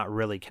that they're not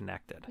really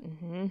connected.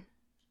 Mm-hmm.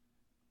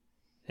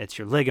 It's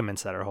your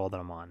ligaments that are holding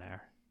them on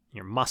there.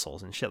 Your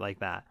muscles and shit like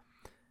that.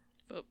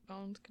 Foot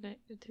bones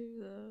connected to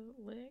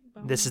the leg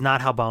bone. This is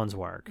not how bones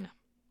work. No.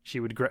 She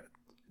would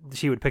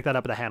pick that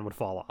up and the hand would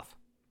fall off.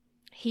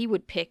 He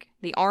would pick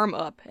the arm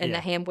up and Yeah.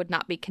 the hand would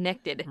not be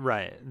connected.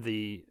 Right.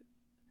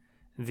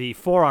 The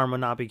forearm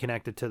would not be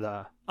connected to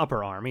the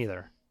upper arm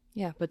either.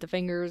 Yeah, but the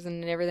fingers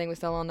and everything was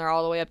still on there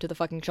all the way up to the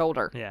fucking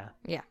shoulder. Yeah.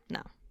 Yeah,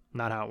 no.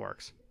 Not how it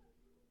works.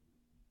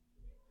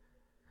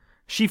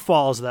 She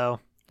falls though,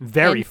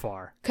 very And-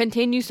 far.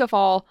 Continues to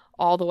fall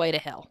all the way to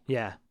hell.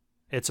 Yeah.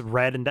 It's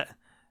red and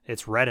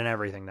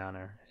everything down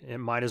there. It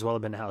might as well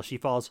have been hell. She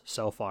falls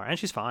so far, and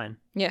she's fine.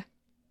 Yeah.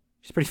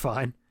 She's pretty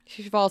fine.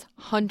 She falls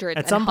hundreds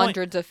At and some point-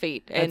 hundreds of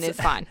feet and at it's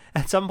fine.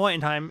 At some point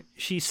in time,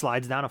 she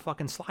slides down a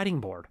fucking sliding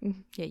board.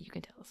 Yeah, you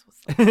can tell us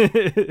what's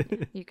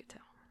You can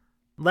tell.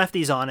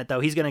 Lefty's on it though.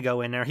 He's gonna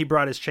go in there. He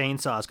brought his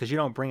chainsaws because you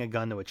don't bring a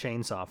gun to a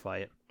chainsaw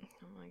fight.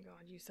 Oh my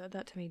god, you said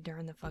that to me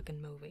during the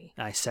fucking movie.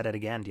 I said it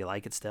again. Do you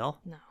like it still?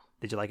 No.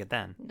 Did you like it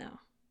then? No.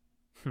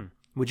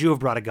 Would you have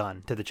brought a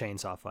gun to the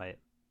chainsaw fight?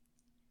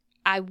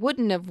 I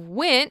wouldn't have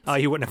went. Oh,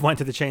 you wouldn't have went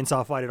to the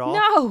chainsaw fight at all?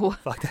 No.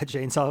 Fuck that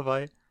chainsaw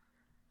fight.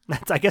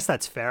 I guess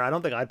that's fair. I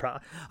don't think I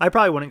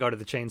probably wouldn't go to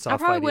the chainsaw fight. I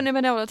probably wouldn't have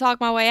been able to talk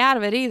my way out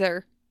of it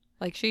either.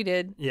 Like she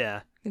did.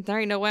 Yeah. There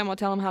ain't no way I'm gonna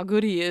tell him how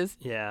good he is.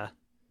 Yeah.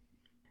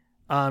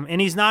 And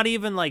he's not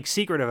even like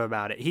secretive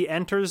about it. He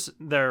enters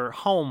their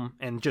home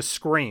and just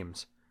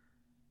screams.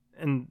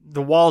 And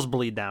the walls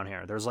bleed down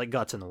here. There's like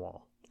guts in the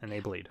wall and they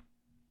bleed.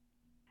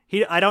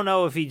 I don't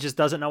know if he just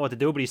doesn't know what to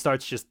do, but he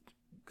starts just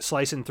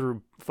slicing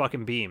through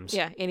fucking beams.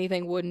 Yeah,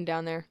 anything wooden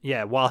down there.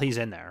 Yeah, while he's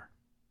in there.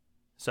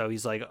 So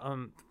he's like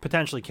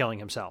potentially killing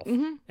himself.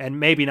 Mhm. And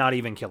maybe not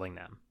even killing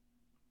them.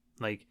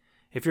 Like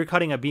if you're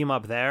cutting a beam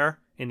up there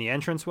in the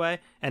entranceway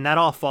and that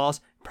all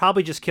falls,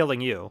 probably just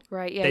killing you.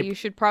 Right, yeah, They- you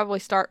should probably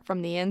start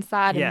from the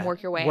inside and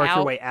work your way out. Work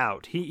your way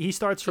out. He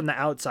starts from the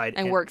outside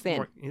And works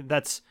in.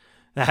 That's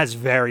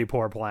very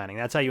poor planning.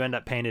 That's how you end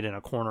up painted in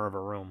a corner of a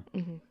room.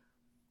 Mm-hmm.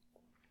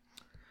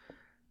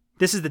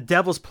 This is the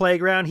Devil's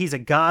Playground. He's a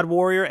god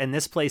warrior, and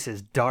this place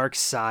is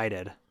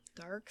dark-sided.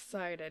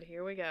 Dark-sided,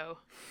 here we go.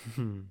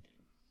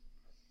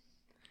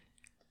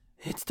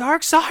 It's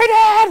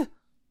dark-sided!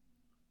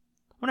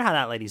 Wonder how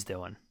that lady's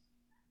doing.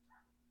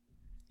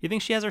 You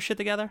think she has her shit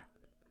together?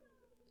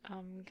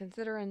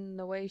 Considering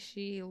the way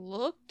she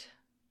looked,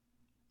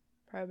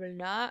 probably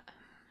not.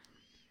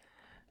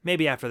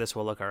 Maybe after this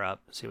we'll look her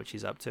up, see what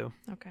she's up to.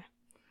 Okay.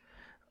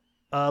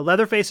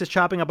 Leatherface is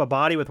chopping up a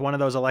body with one of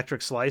those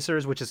electric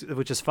slicers, which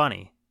is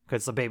funny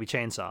because it's a baby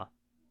chainsaw.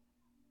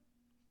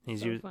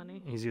 He's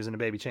Funny. He's using a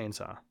baby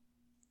chainsaw.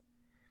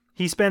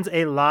 He spends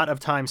a lot of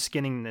time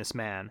skinning this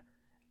man,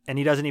 and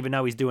he doesn't even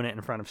know he's doing it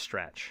in front of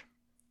Stretch.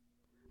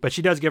 But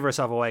she does give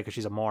herself away because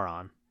she's a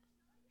moron.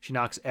 She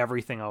knocks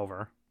everything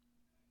over.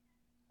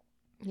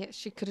 Yeah,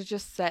 she could have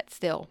just sat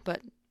still,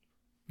 but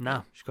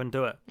No, she couldn't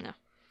do it. no.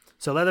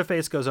 So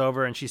Leatherface goes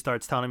over and she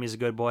starts telling him he's a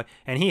good boy,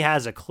 and he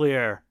has a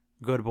clear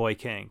good boy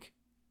kink.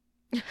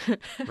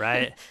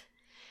 Right?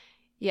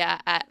 Yeah,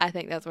 I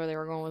think that's where they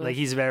were going with Like it.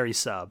 he's very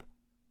sub.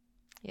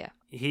 Yeah.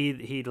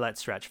 He'd let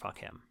Stretch fuck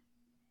him.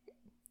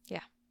 Yeah.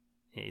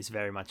 He's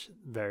very much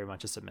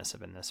a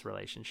submissive in this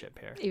relationship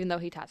here. Even though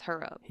he ties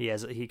her up.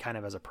 He kind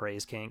of has a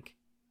praise kink.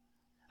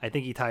 I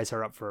think he ties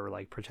her up for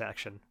like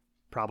protection,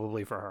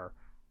 probably for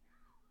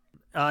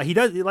her. He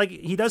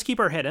does keep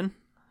her hidden.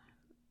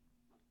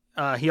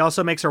 He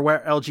also makes her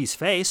wear LG's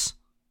face.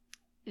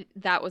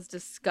 That was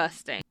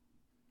disgusting.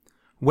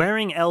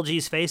 Wearing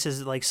LG's face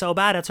is like so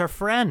bad. It's her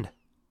friend.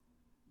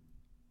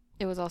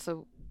 It was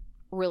also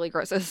really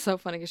gross. It's so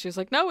funny because she was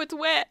like, "No, it's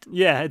wet."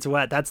 Yeah, it's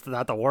wet. That's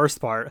not the worst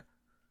part.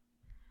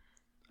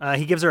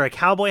 He gives her a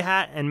cowboy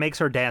hat and makes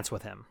her dance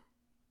with him.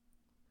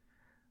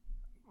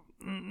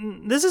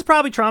 This is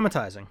probably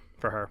traumatizing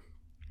for her.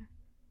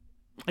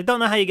 I don't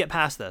know how you get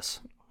past this.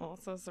 Well,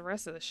 so it's the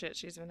rest of the shit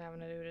she's been having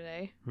to do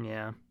today.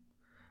 Yeah.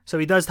 So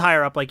he does tie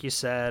her up like you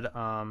said.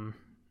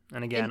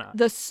 And again, And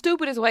the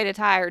stupidest way to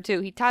tie her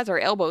too. He ties her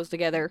elbows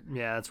together.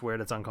 yeah, it's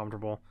weird. It's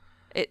uncomfortable.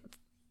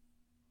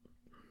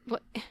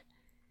 What?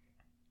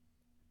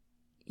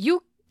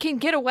 You can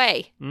get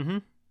away. Mm-hmm.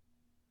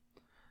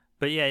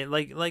 But yeah,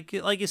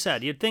 like you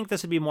said, you'd think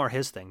this would be more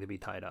his thing to be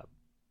tied up,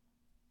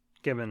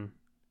 given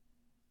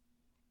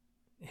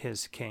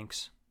his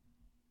kinks.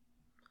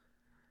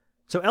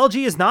 So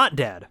LG is not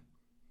dead.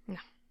 No.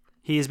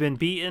 He has been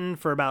beaten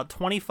for about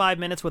 25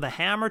 minutes with a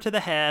hammer to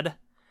the head,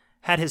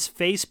 had his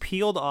face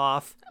peeled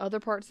off, Other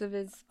parts of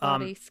his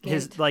body skinned.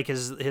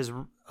 his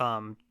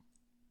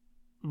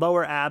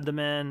lower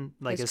abdomen,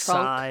 like His his trunk.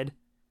 side.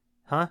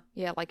 Huh?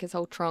 Yeah, like his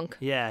whole trunk.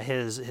 Yeah,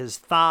 his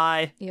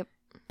thigh. Yep.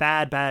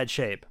 Bad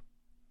shape.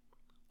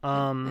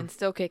 And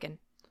still kicking.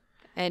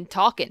 And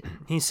talking.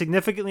 He's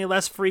significantly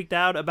less freaked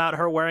out about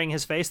her wearing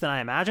his face than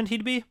I imagined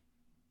he'd be.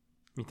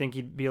 You think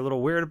he'd be a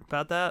little weird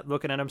about that,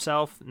 looking at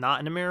himself not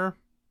in a mirror?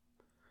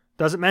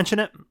 Doesn't mention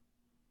it.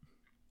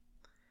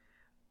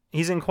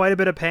 He's in quite a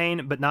bit of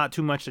pain, but not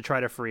too much to try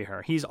to free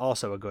her. He's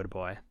also a good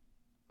boy.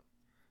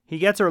 He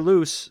gets her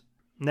loose,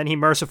 and then he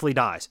mercifully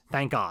dies.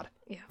 Thank God.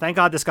 Yeah. Thank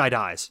God this guy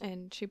dies.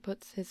 And she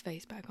puts his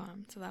face back on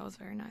him, so that was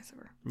very nice of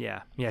her.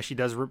 Yeah, she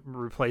does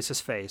replace his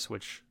face,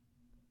 which...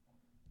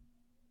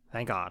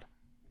 Thank God.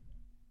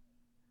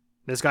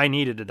 This guy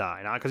needed to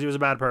die, not because he was a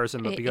bad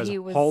person, but because he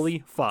was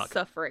holy fuck.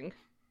 Suffering.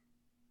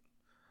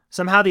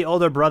 Somehow the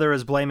older brother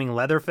is blaming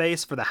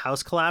Leatherface for the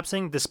house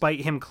collapsing,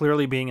 despite him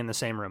clearly being in the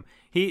same room.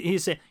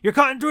 He's saying, "You're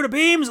cutting through the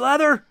beams,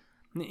 Leather!"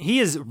 He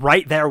is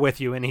right there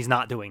with you, and he's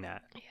not doing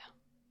that. Yeah.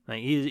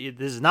 Like,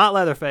 this is not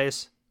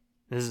Leatherface.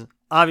 This is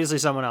obviously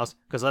someone else,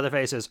 because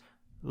Leatherface is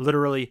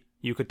literally,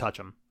 you could touch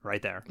him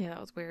right there. Yeah, that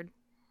was weird.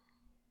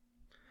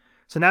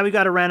 So now we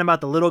got to rant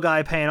about the little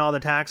guy paying all the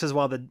taxes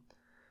while the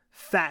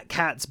fat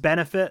cats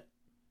benefit.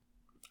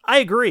 I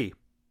agree.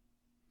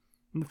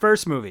 In the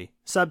first movie,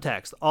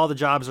 subtext, all the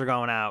jobs are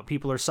going out.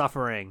 People are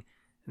suffering.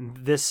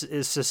 This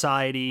is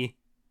society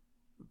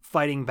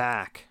fighting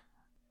back.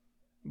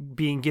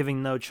 Being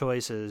given no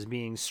choices.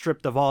 Being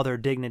stripped of all their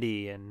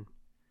dignity and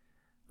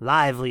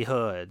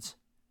livelihoods.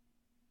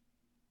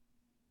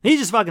 He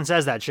just fucking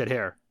says that shit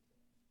here.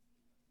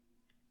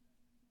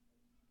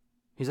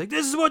 He's like,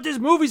 this is what this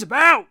movie's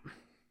about!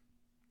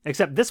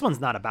 Except this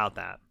one's not about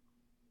that.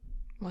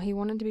 Well, he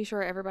wanted to be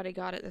sure everybody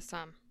got it this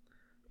time.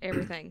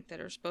 Everything that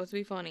are supposed to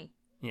be funny.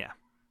 Yeah.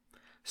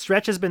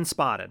 Stretch has been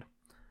spotted.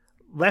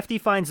 Lefty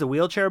finds the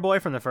wheelchair boy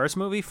from the first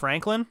movie,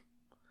 Franklin.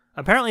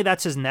 Apparently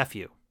that's his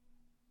nephew.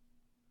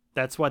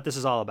 That's what this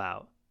is all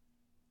about.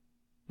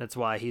 That's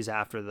why he's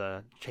after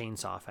the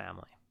Chainsaw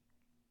family.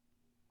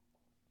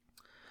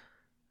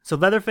 So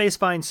Leatherface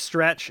finds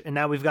Stretch, and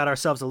now we've got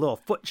ourselves a little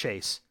foot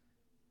chase.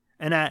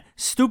 And that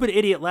stupid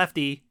idiot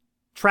Lefty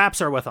traps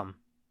her with him.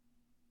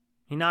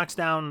 He knocks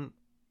down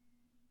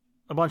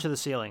a bunch of the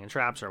ceiling and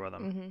traps her with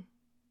him. Mm-hmm.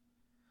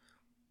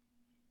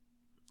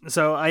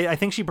 So I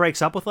think she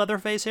breaks up with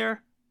Leatherface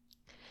here,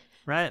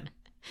 right?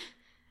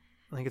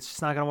 Like it's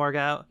just not gonna work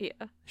out. Yeah.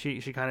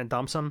 She kind of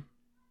dumps him,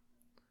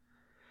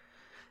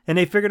 and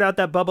they figured out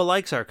that Bubba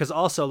likes her because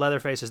also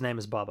Leatherface's name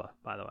is Bubba,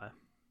 by the way.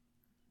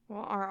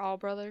 Well, are all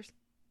brothers?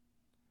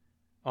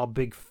 All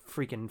big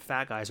freaking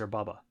fat guys are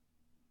Bubba,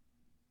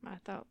 I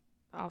thought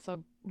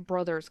also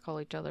brothers call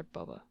each other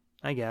Bubba.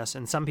 I guess.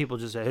 And some people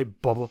just say, "Hey,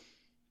 Bubba,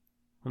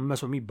 don't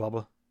mess with me,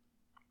 Bubba."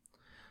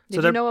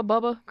 Did you know a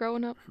Bubba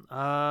growing up? I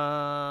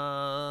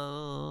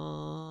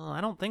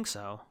don't think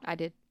so. I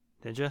did.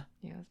 Did you?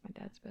 Yeah, that's my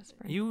dad's best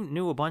friend. You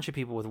knew a bunch of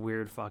people with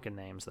weird fucking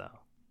names, though.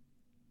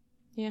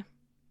 Yeah,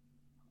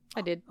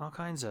 I did. All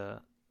kinds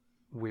of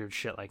weird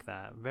shit like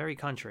that. Very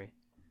country.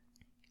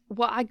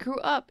 Well, I grew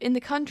up in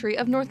the country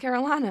of North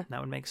Carolina.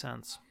 That would make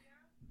sense.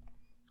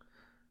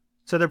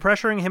 So they're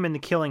pressuring him into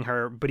killing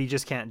her, but he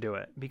just can't do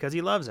it because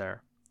he loves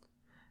her.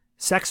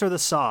 Sex or the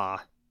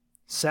saw?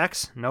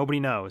 Sex? Nobody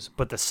knows,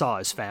 but the saw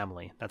is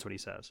family. That's what he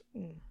says.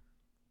 Mm.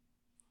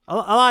 A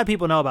lot of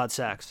people know about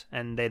sex,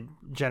 and they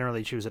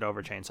generally choose it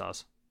over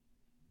chainsaws.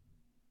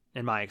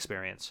 In my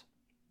experience.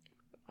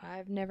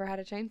 I've never had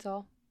a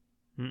chainsaw.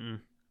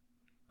 Mm-mm.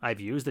 I've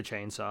used a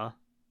chainsaw.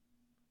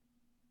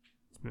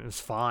 It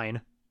was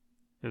fine.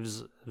 It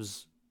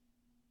was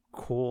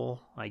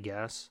cool, I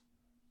guess.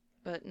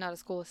 But not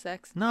as cool as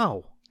sex?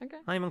 No. Okay.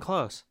 Not even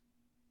close.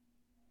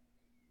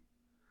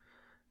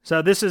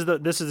 So this is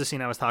the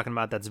scene I was talking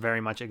about that's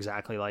very much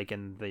exactly like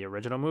in the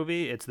original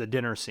movie. It's the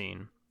dinner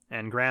scene.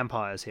 And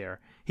Grandpa is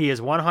here. He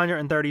is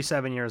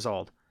 137 years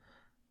old.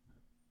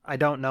 I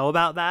don't know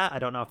about that. I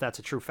don't know if that's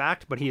a true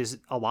fact, but he is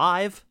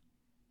alive.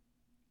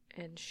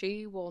 And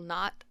she will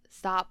not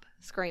stop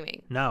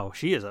screaming. No,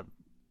 she is a...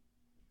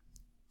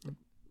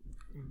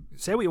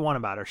 Say what you want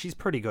about her. She's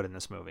pretty good in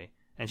this movie.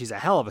 And she's a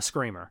hell of a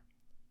screamer.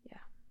 Yeah.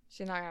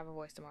 She's not going to have a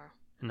voice tomorrow.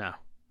 No.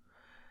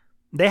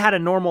 They had a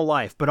normal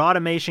life, but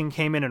automation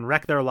came in and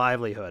wrecked their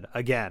livelihood.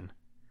 Again.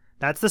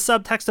 That's the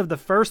subtext of the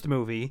first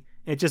movie.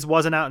 It just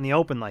wasn't out in the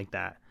open like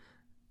that.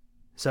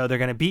 So they're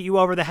going to beat you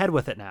over the head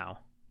with it now.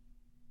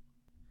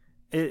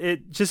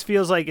 It just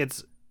feels like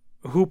it's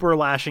Hooper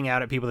lashing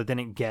out at people that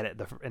didn't get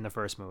it in the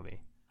first movie.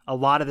 A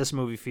lot of this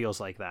movie feels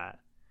like that.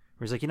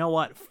 Where he's like, you know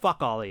what?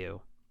 Fuck all of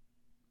you.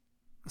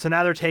 So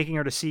now they're taking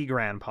her to see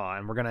Grandpa,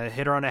 and we're going to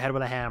hit her on the head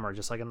with a hammer,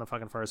 just like in the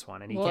fucking first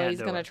one. And he can't do it. Well,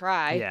 he's going to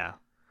try. Yeah.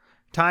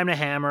 Time to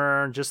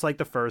hammer, just like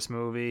the first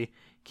movie.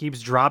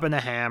 Keeps dropping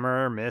the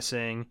hammer,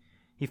 missing.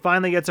 He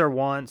finally gets her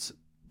once,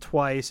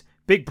 twice.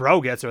 Big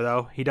Bro gets her,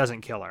 though. He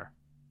doesn't kill her.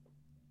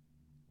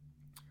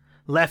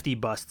 Lefty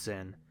busts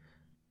in.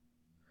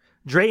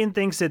 Drayton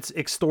thinks it's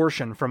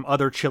extortion from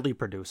other chili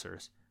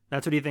producers.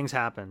 That's what he thinks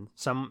happened.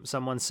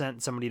 Someone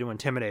sent somebody to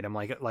intimidate him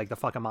like the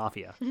fucking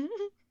mafia.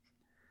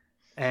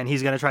 And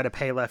he's going to try to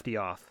pay Lefty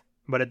off.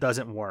 But it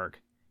doesn't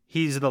work.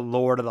 He's the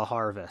Lord of the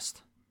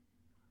Harvest.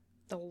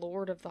 The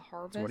Lord of the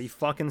Harvest? That's what he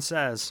fucking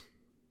says.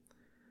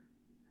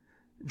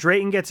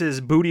 Drayton gets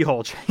his booty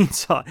hole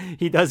chainsaw.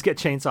 He does get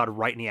chainsawed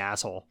right in the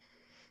asshole.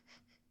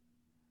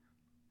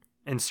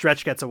 And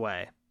Stretch gets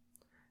away.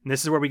 And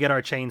this is where we get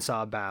our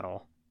chainsaw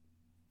battle.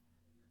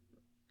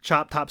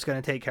 Chop Top's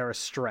going to take care of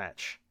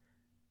Stretch.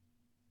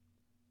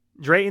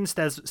 Drayton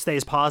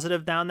stays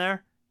positive down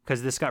there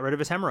because this got rid of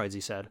his hemorrhoids,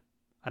 he said.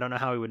 I don't know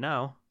how he would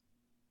know.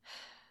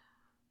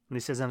 And he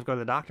says he doesn't have to go to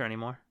the doctor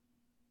anymore.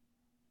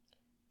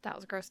 That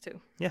was gross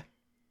too. Yeah.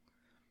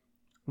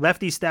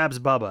 Lefty stabs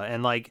Bubba,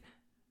 and like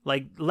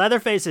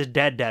Leatherface is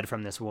dead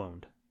from this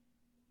wound.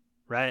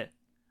 Right?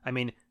 I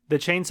mean, the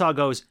chainsaw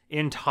goes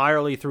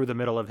entirely through the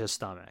middle of his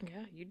stomach.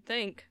 Yeah, you'd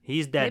think.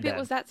 He's dead. Maybe it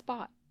was that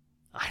spot.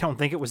 I don't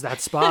think it was that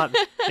spot.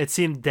 It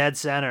seemed dead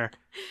center.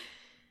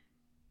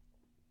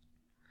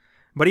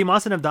 But he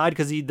mustn't have died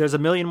because there's a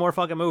million more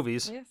fucking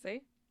movies. Yeah,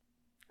 see?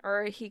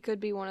 Or he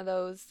could be one of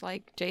those,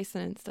 like,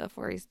 Jason and stuff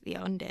where he's the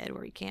undead,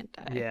 where he can't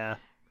die. Yeah.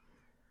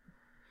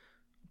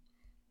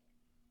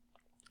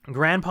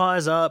 Grandpa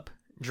is up.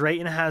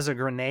 Drayton has a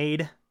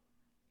grenade.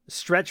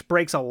 Stretch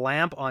breaks a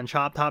lamp on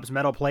Chop Top's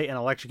metal plate and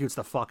electrocutes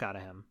the fuck out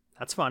of him.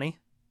 That's funny.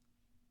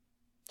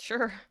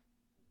 Sure.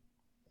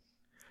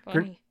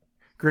 Funny.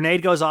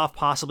 Grenade goes off,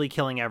 possibly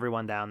killing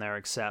everyone down there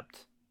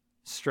except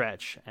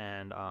Stretch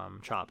and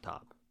Chop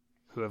Top,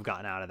 who have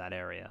gotten out of that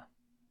area.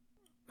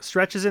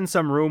 Stretch is in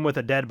some room with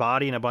a dead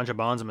body and a bunch of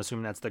bones. I'm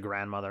assuming that's the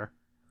grandmother.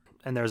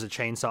 And there's a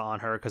chainsaw on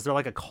her because they're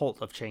like a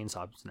cult of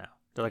chainsaws now.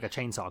 They're like a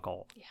chainsaw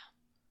cult. Yeah.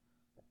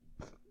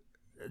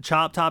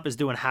 Chop Top is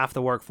doing half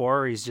the work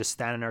for her. He's just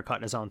standing there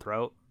cutting his own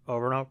throat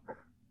over and over.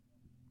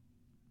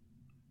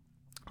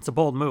 It's a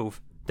bold move.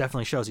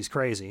 Definitely shows he's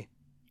crazy.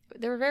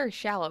 They were very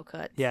shallow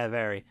cuts. Yeah,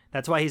 very.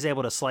 That's why he's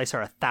able to slice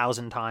her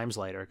 1,000 times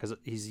later, because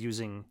he's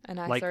using... And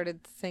I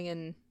started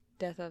singing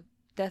Death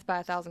by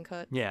 1,000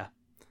 Cuts. Yeah.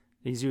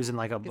 He's using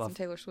like Get some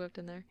Taylor Swift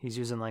in there. He's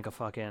using like a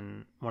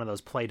fucking... one of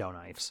those Play-Doh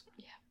knives.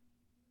 Yeah.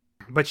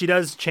 But she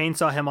does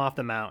chainsaw him off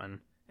the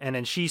mountain, and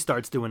then she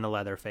starts doing the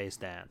Leatherface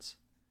dance.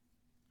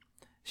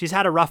 She's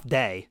had a rough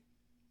day,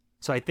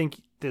 so I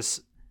think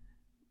this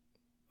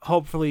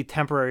hopefully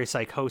temporary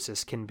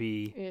psychosis can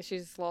be... Yeah,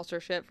 she's lost her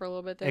shit for a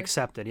little bit there.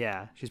 Accepted,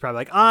 yeah. She's probably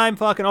like, I'm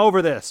fucking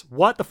over this.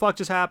 What the fuck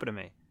just happened to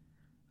me?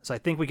 So I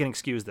think we can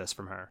excuse this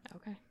from her.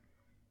 Okay.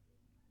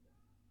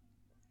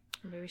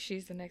 Maybe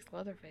she's the next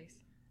Leatherface.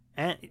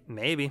 And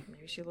maybe.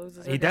 Maybe she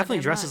loses her He definitely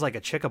goddamn dresses mind. like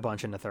a chick a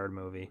bunch in the third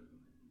movie.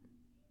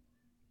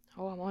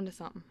 Oh, I'm onto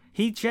something.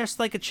 He dressed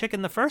like a chick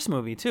in the first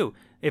movie, too.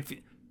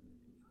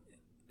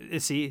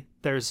 See,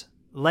 there's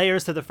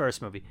layers to the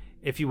first movie.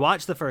 If you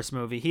watch the first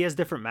movie, he has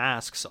different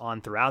masks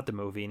on throughout the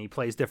movie, and he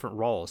plays different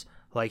roles.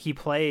 Like, he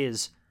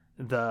plays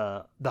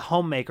the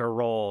homemaker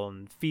role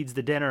and feeds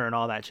the dinner and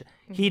all that shit.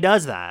 Mm-hmm. He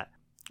does that.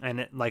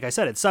 And like I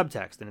said, it's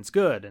subtext, and it's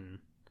good. And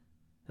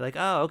you're like,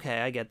 oh, okay,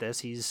 I get this.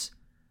 He's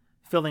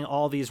filling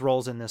all these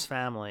roles in this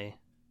family,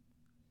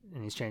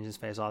 and he's changed his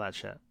face, all that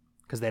shit.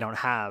 Because they don't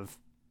have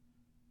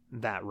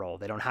that role.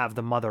 They don't have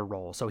the mother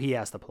role, so he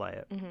has to play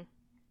it. Mm-hmm.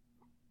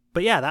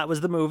 But yeah, that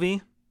was the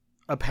movie.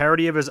 A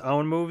parody of his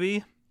own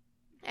movie.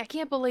 I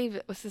can't believe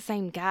it was the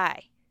same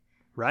guy.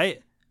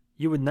 Right?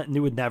 You would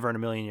never in a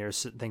million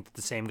years think that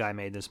the same guy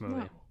made this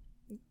movie.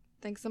 No. I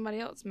think somebody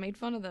else made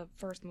fun of the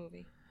first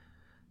movie.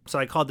 So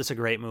I called this a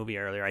great movie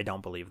earlier. I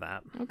don't believe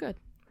that. Oh, good.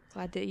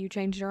 Glad that you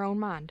changed your own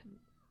mind.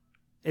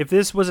 If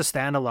this was a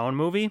standalone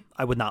movie,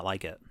 I would not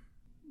like it.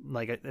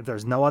 Like, if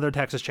there's no other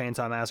Texas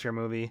Chainsaw Massacre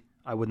movie,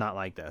 I would not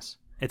like this.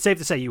 It's safe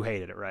to say you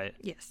hated it, right?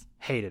 Yes.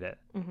 Hated it.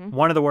 Mm-hmm.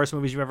 One of the worst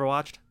movies you've ever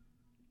watched?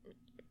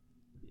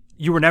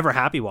 You were never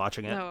happy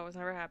watching it. No, I was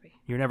never happy.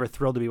 You were never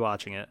thrilled to be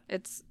watching it.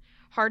 It's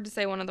hard to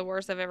say one of the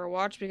worst I've ever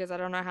watched because I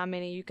don't know how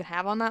many you could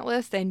have on that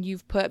list, and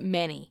you've put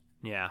many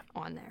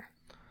on there.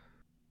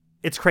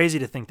 It's crazy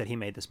to think that he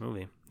made this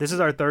movie. This is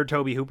our third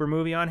Tobe Hooper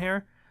movie on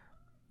here.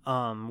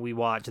 We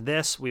watched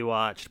this, we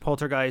watched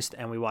Poltergeist,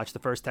 and we watched the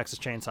first Texas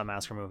Chainsaw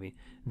Massacre movie.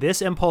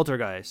 This and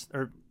Poltergeist,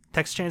 or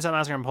Texas Chainsaw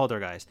Massacre and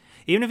Poltergeist.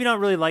 Even if you don't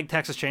really like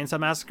Texas Chainsaw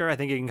Massacre, I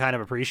think you can kind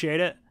of appreciate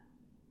it.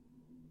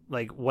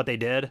 Like, what they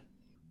did.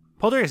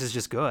 Poltergeist is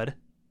just good.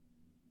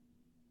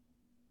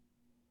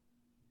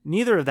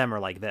 Neither of them are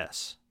like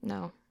this.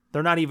 No.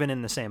 They're not even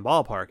in the same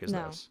ballpark as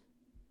this.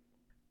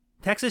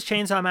 Texas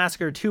Chainsaw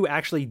Massacre 2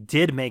 actually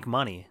did make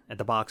money at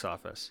the box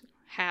office.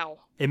 How?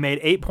 It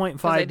made 8.5...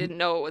 Because I didn't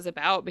know what it was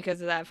about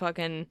because of that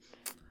fucking...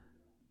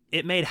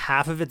 It made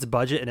half of its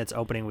budget in its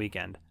opening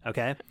weekend,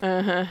 okay?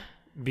 Uh-huh.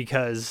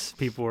 Because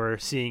people were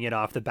seeing it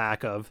off the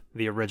back of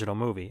the original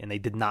movie, and they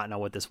did not know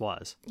what this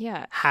was.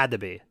 Yeah. Had to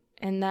be.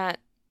 And that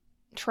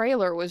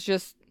trailer was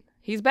just,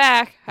 he's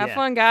back. Have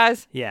fun,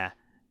 guys. Yeah.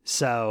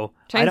 So...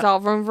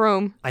 Chainsaw, vroom,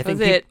 vroom. I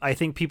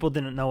think people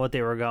didn't know what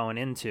they were going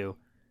into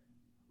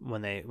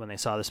when they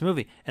saw this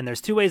movie. And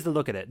there's two ways to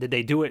look at it. Did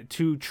they do it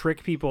to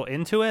trick people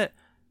into it?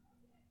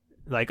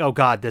 Like, oh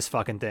God, this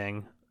fucking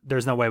thing.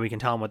 There's no way we can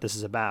tell them what this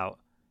is about.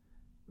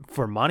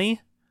 For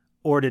money?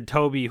 Or did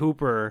Tobe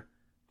Hooper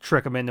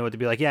trick them into it to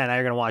be like, yeah, now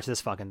you're going to watch this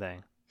fucking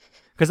thing?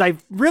 Because I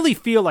really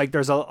feel like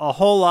there's a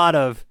whole lot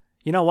of,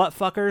 you know what,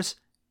 fuckers?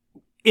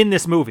 In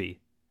this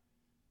movie.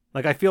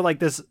 Like, I feel like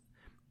this...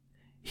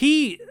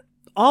 he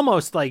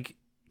almost like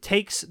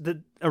takes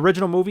the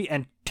original movie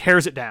and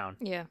tears it down.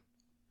 Yeah.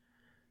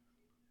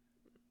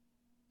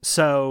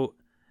 So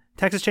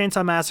Texas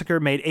Chainsaw Massacre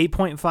made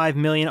 $8.5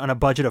 million on a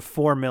budget of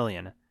 $4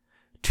 million.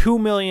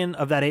 $2 million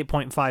of that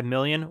 $8.5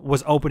 million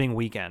was opening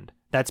weekend.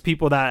 That's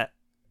people that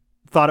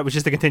thought it was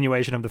just a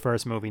continuation of the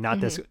first movie,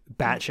 not this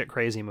batshit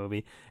crazy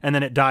movie. And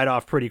then it died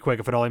off pretty quick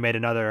if it only made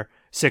another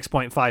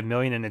 $6.5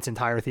 million in its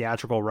entire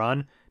theatrical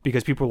run,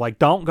 because people were like,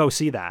 don't go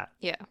see that.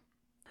 Yeah.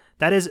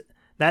 That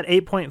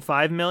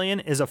 $8.5 million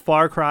is a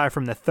far cry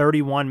from the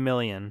 $31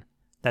 million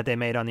that they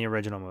made on the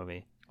original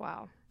movie.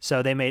 Wow.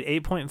 So they made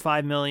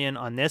 $8.5 million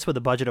on this with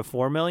a budget of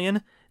 $4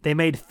 million. They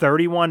made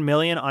 $31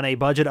 million on a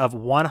budget of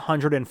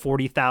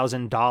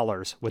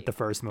 $140,000 with the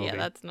first movie. Yeah,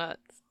 that's nuts.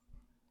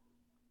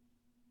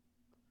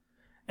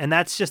 And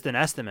that's just an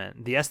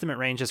estimate. The estimate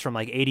ranges from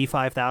like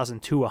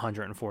 $85,000 to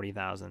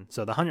 $140,000.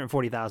 So the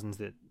 $140,000 is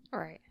the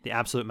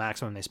absolute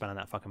maximum they spent on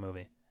that fucking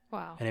movie.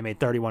 Wow. And they made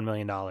 $31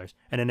 million. And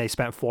then they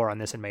spent $4 million on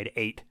this and made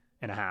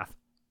 $8.5 million.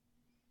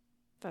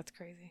 That's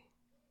crazy.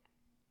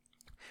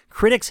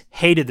 Critics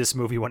hated this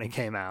movie when it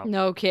came out.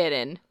 No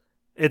kidding.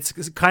 It's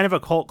kind of a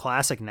cult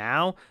classic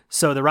now,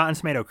 so the Rotten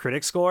Tomato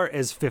critic score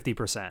is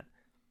 50%.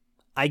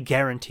 I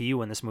guarantee you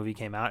when this movie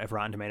came out, if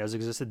Rotten Tomatoes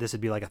existed, this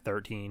would be like a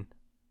 13,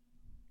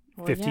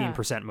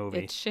 15% movie.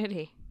 It's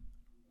shitty.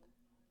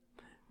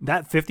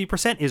 That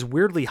 50% is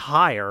weirdly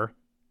higher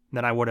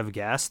than I would have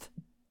guessed.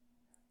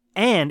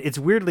 And it's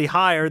weirdly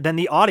higher than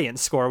the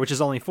audience score, which is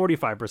only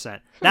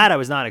 45%. That I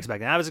was not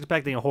expecting. I was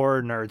expecting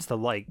horror nerds to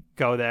like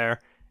go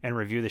there and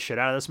review the shit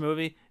out of this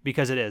movie,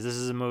 because it is. This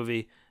is a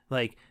movie,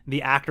 like,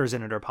 the actors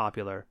in it are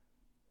popular.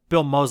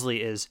 Bill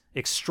Moseley is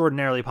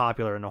extraordinarily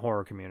popular in the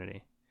horror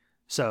community.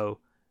 So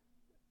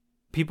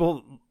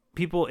people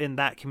in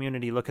that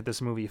community look at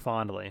this movie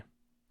fondly.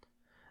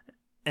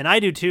 And I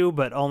do too,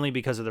 but only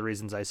because of the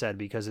reasons I said,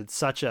 because it's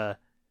such a,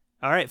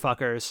 all right,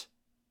 fuckers,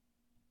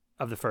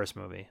 of the first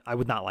movie. I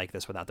would not like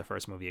this without the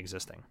first movie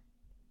existing.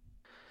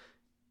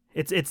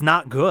 It's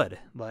not good.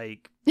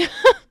 Like,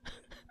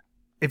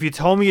 if you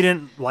told me you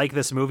didn't like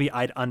this movie,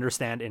 I'd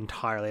understand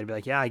entirely. I'd be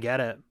like, yeah, I get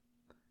it.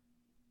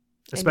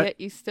 And yet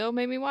you still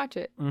made me watch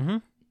it. Mm-hmm.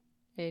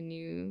 And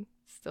you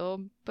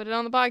still put it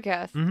on the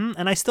podcast. Mm-hmm.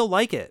 And I still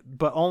like it,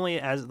 but only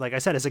as, like I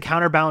said, as a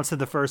counterbalance to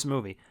the first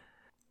movie.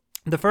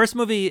 The first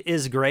movie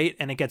is great,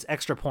 and it gets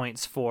extra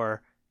points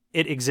for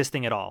it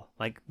existing at all.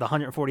 Like the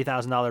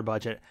 $140,000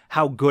 budget,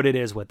 how good it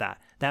is with that.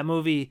 That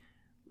movie,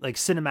 like,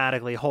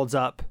 cinematically holds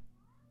up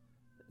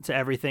to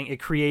everything.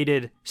 It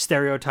created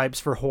stereotypes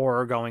for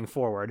horror going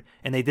forward,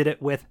 and they did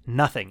it with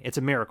nothing. It's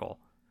a miracle.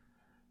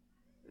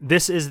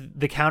 This is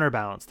the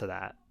counterbalance to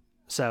that.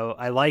 So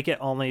I like it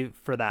only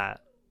for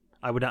that.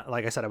 I would not,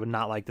 like I said, I would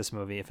not like this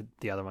movie if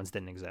the other ones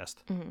didn't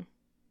exist. Mm-hmm.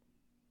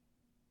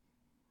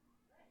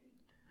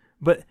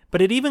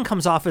 But it even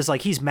comes off as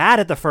like he's mad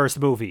at the first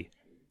movie.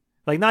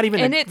 Like, not even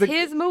and it's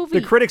his movie.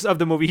 The critics of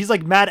the movie. He's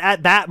like mad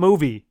at that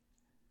movie.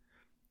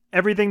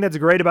 Everything that's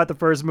great about the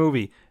first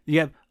movie. You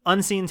have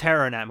unseen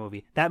terror in that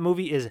movie. That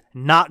movie is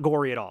not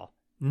gory at all.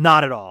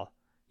 Not at all.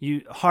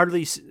 You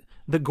hardly...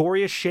 The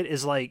goriest shit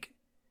is like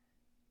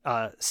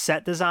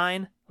set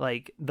design.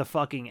 Like the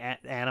fucking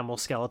animal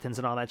skeletons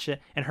and all that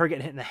shit. And her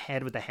getting hit in the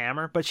head with the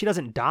hammer. But she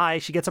doesn't die.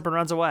 She gets up and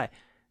runs away.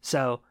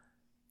 So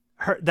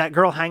that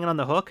girl hanging on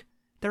the hook,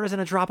 there isn't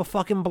a drop of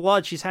fucking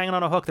blood. She's hanging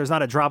on a hook. There's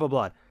not a drop of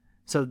blood.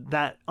 So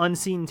that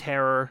unseen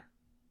terror,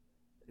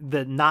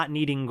 the not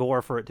needing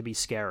gore for it to be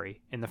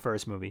scary in the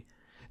first movie.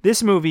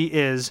 This movie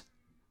is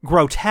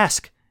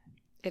grotesque.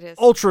 It is.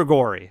 Ultra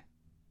gory.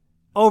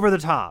 Over the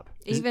top.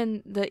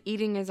 Even the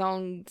eating his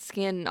own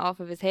skin off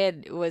of his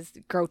head was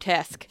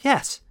grotesque.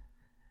 Yes.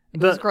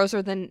 It was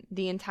grosser than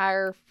the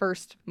entire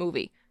first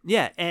movie.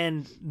 Yeah,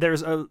 and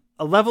there's a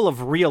level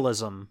of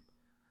realism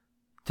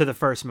to the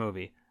first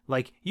movie.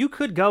 Like, you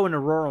could go into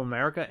rural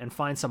America and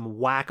find some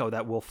wacko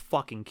that will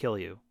fucking kill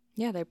you.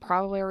 Yeah, they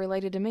probably are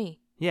related to me.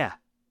 Yeah.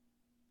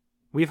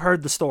 We've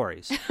heard the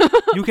stories.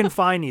 You can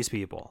find these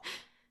people.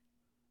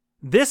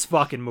 This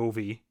fucking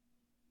movie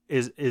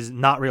is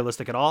not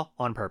realistic at all,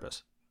 on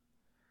purpose.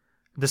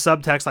 The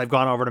subtext I've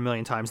gone over it a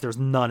million times. There's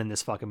none in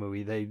this fucking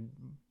movie. They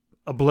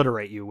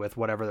obliterate you with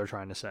whatever they're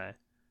trying to say.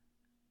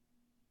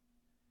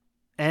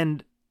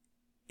 And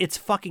it's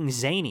fucking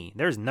zany.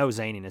 There's no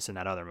zaniness in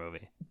that other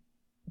movie.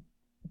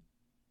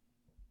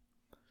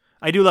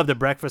 I do love the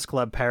Breakfast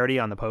Club parody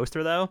on the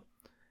poster, though.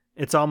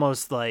 It's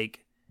almost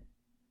like,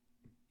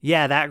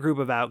 yeah, that group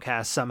of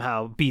outcasts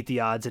somehow beat the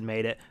odds and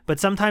made it. But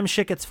sometimes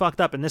shit gets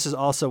fucked up, and this is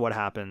also what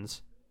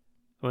happens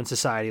when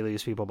society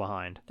leaves people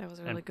behind. That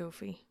was really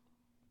goofy.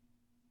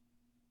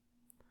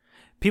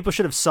 People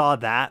should have saw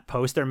that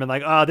poster and been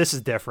like, oh, this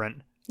is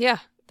different. Yeah,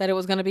 that it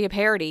was going to be a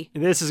parody.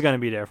 This is going to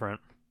be different.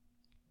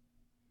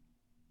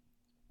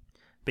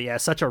 But yeah,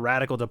 such a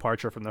radical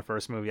departure from the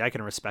first movie. I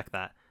can respect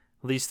that.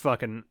 At least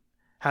fucking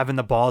having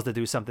the balls to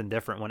do something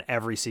different when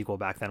every sequel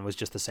back then was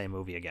just the same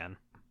movie again.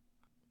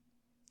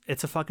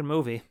 It's a fucking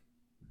movie.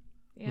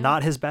 Yeah.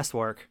 Not his best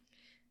work.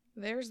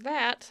 There's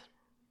that.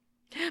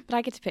 But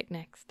I get to pick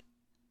next.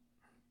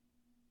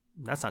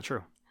 That's not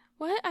true.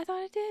 What? I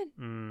thought it did.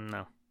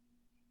 No.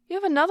 You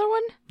have another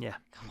one? Yeah.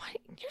 Come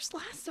on, yours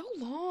lasts so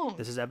long.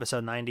 This is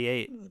episode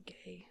 98. This is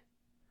gay.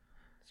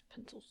 This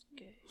pencil's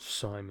gay.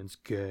 Simon's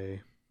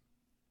gay.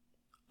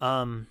 Do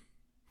you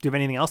have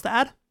anything else to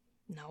add?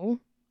 No.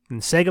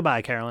 Then say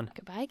goodbye, Carolyn.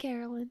 Goodbye,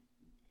 Carolyn.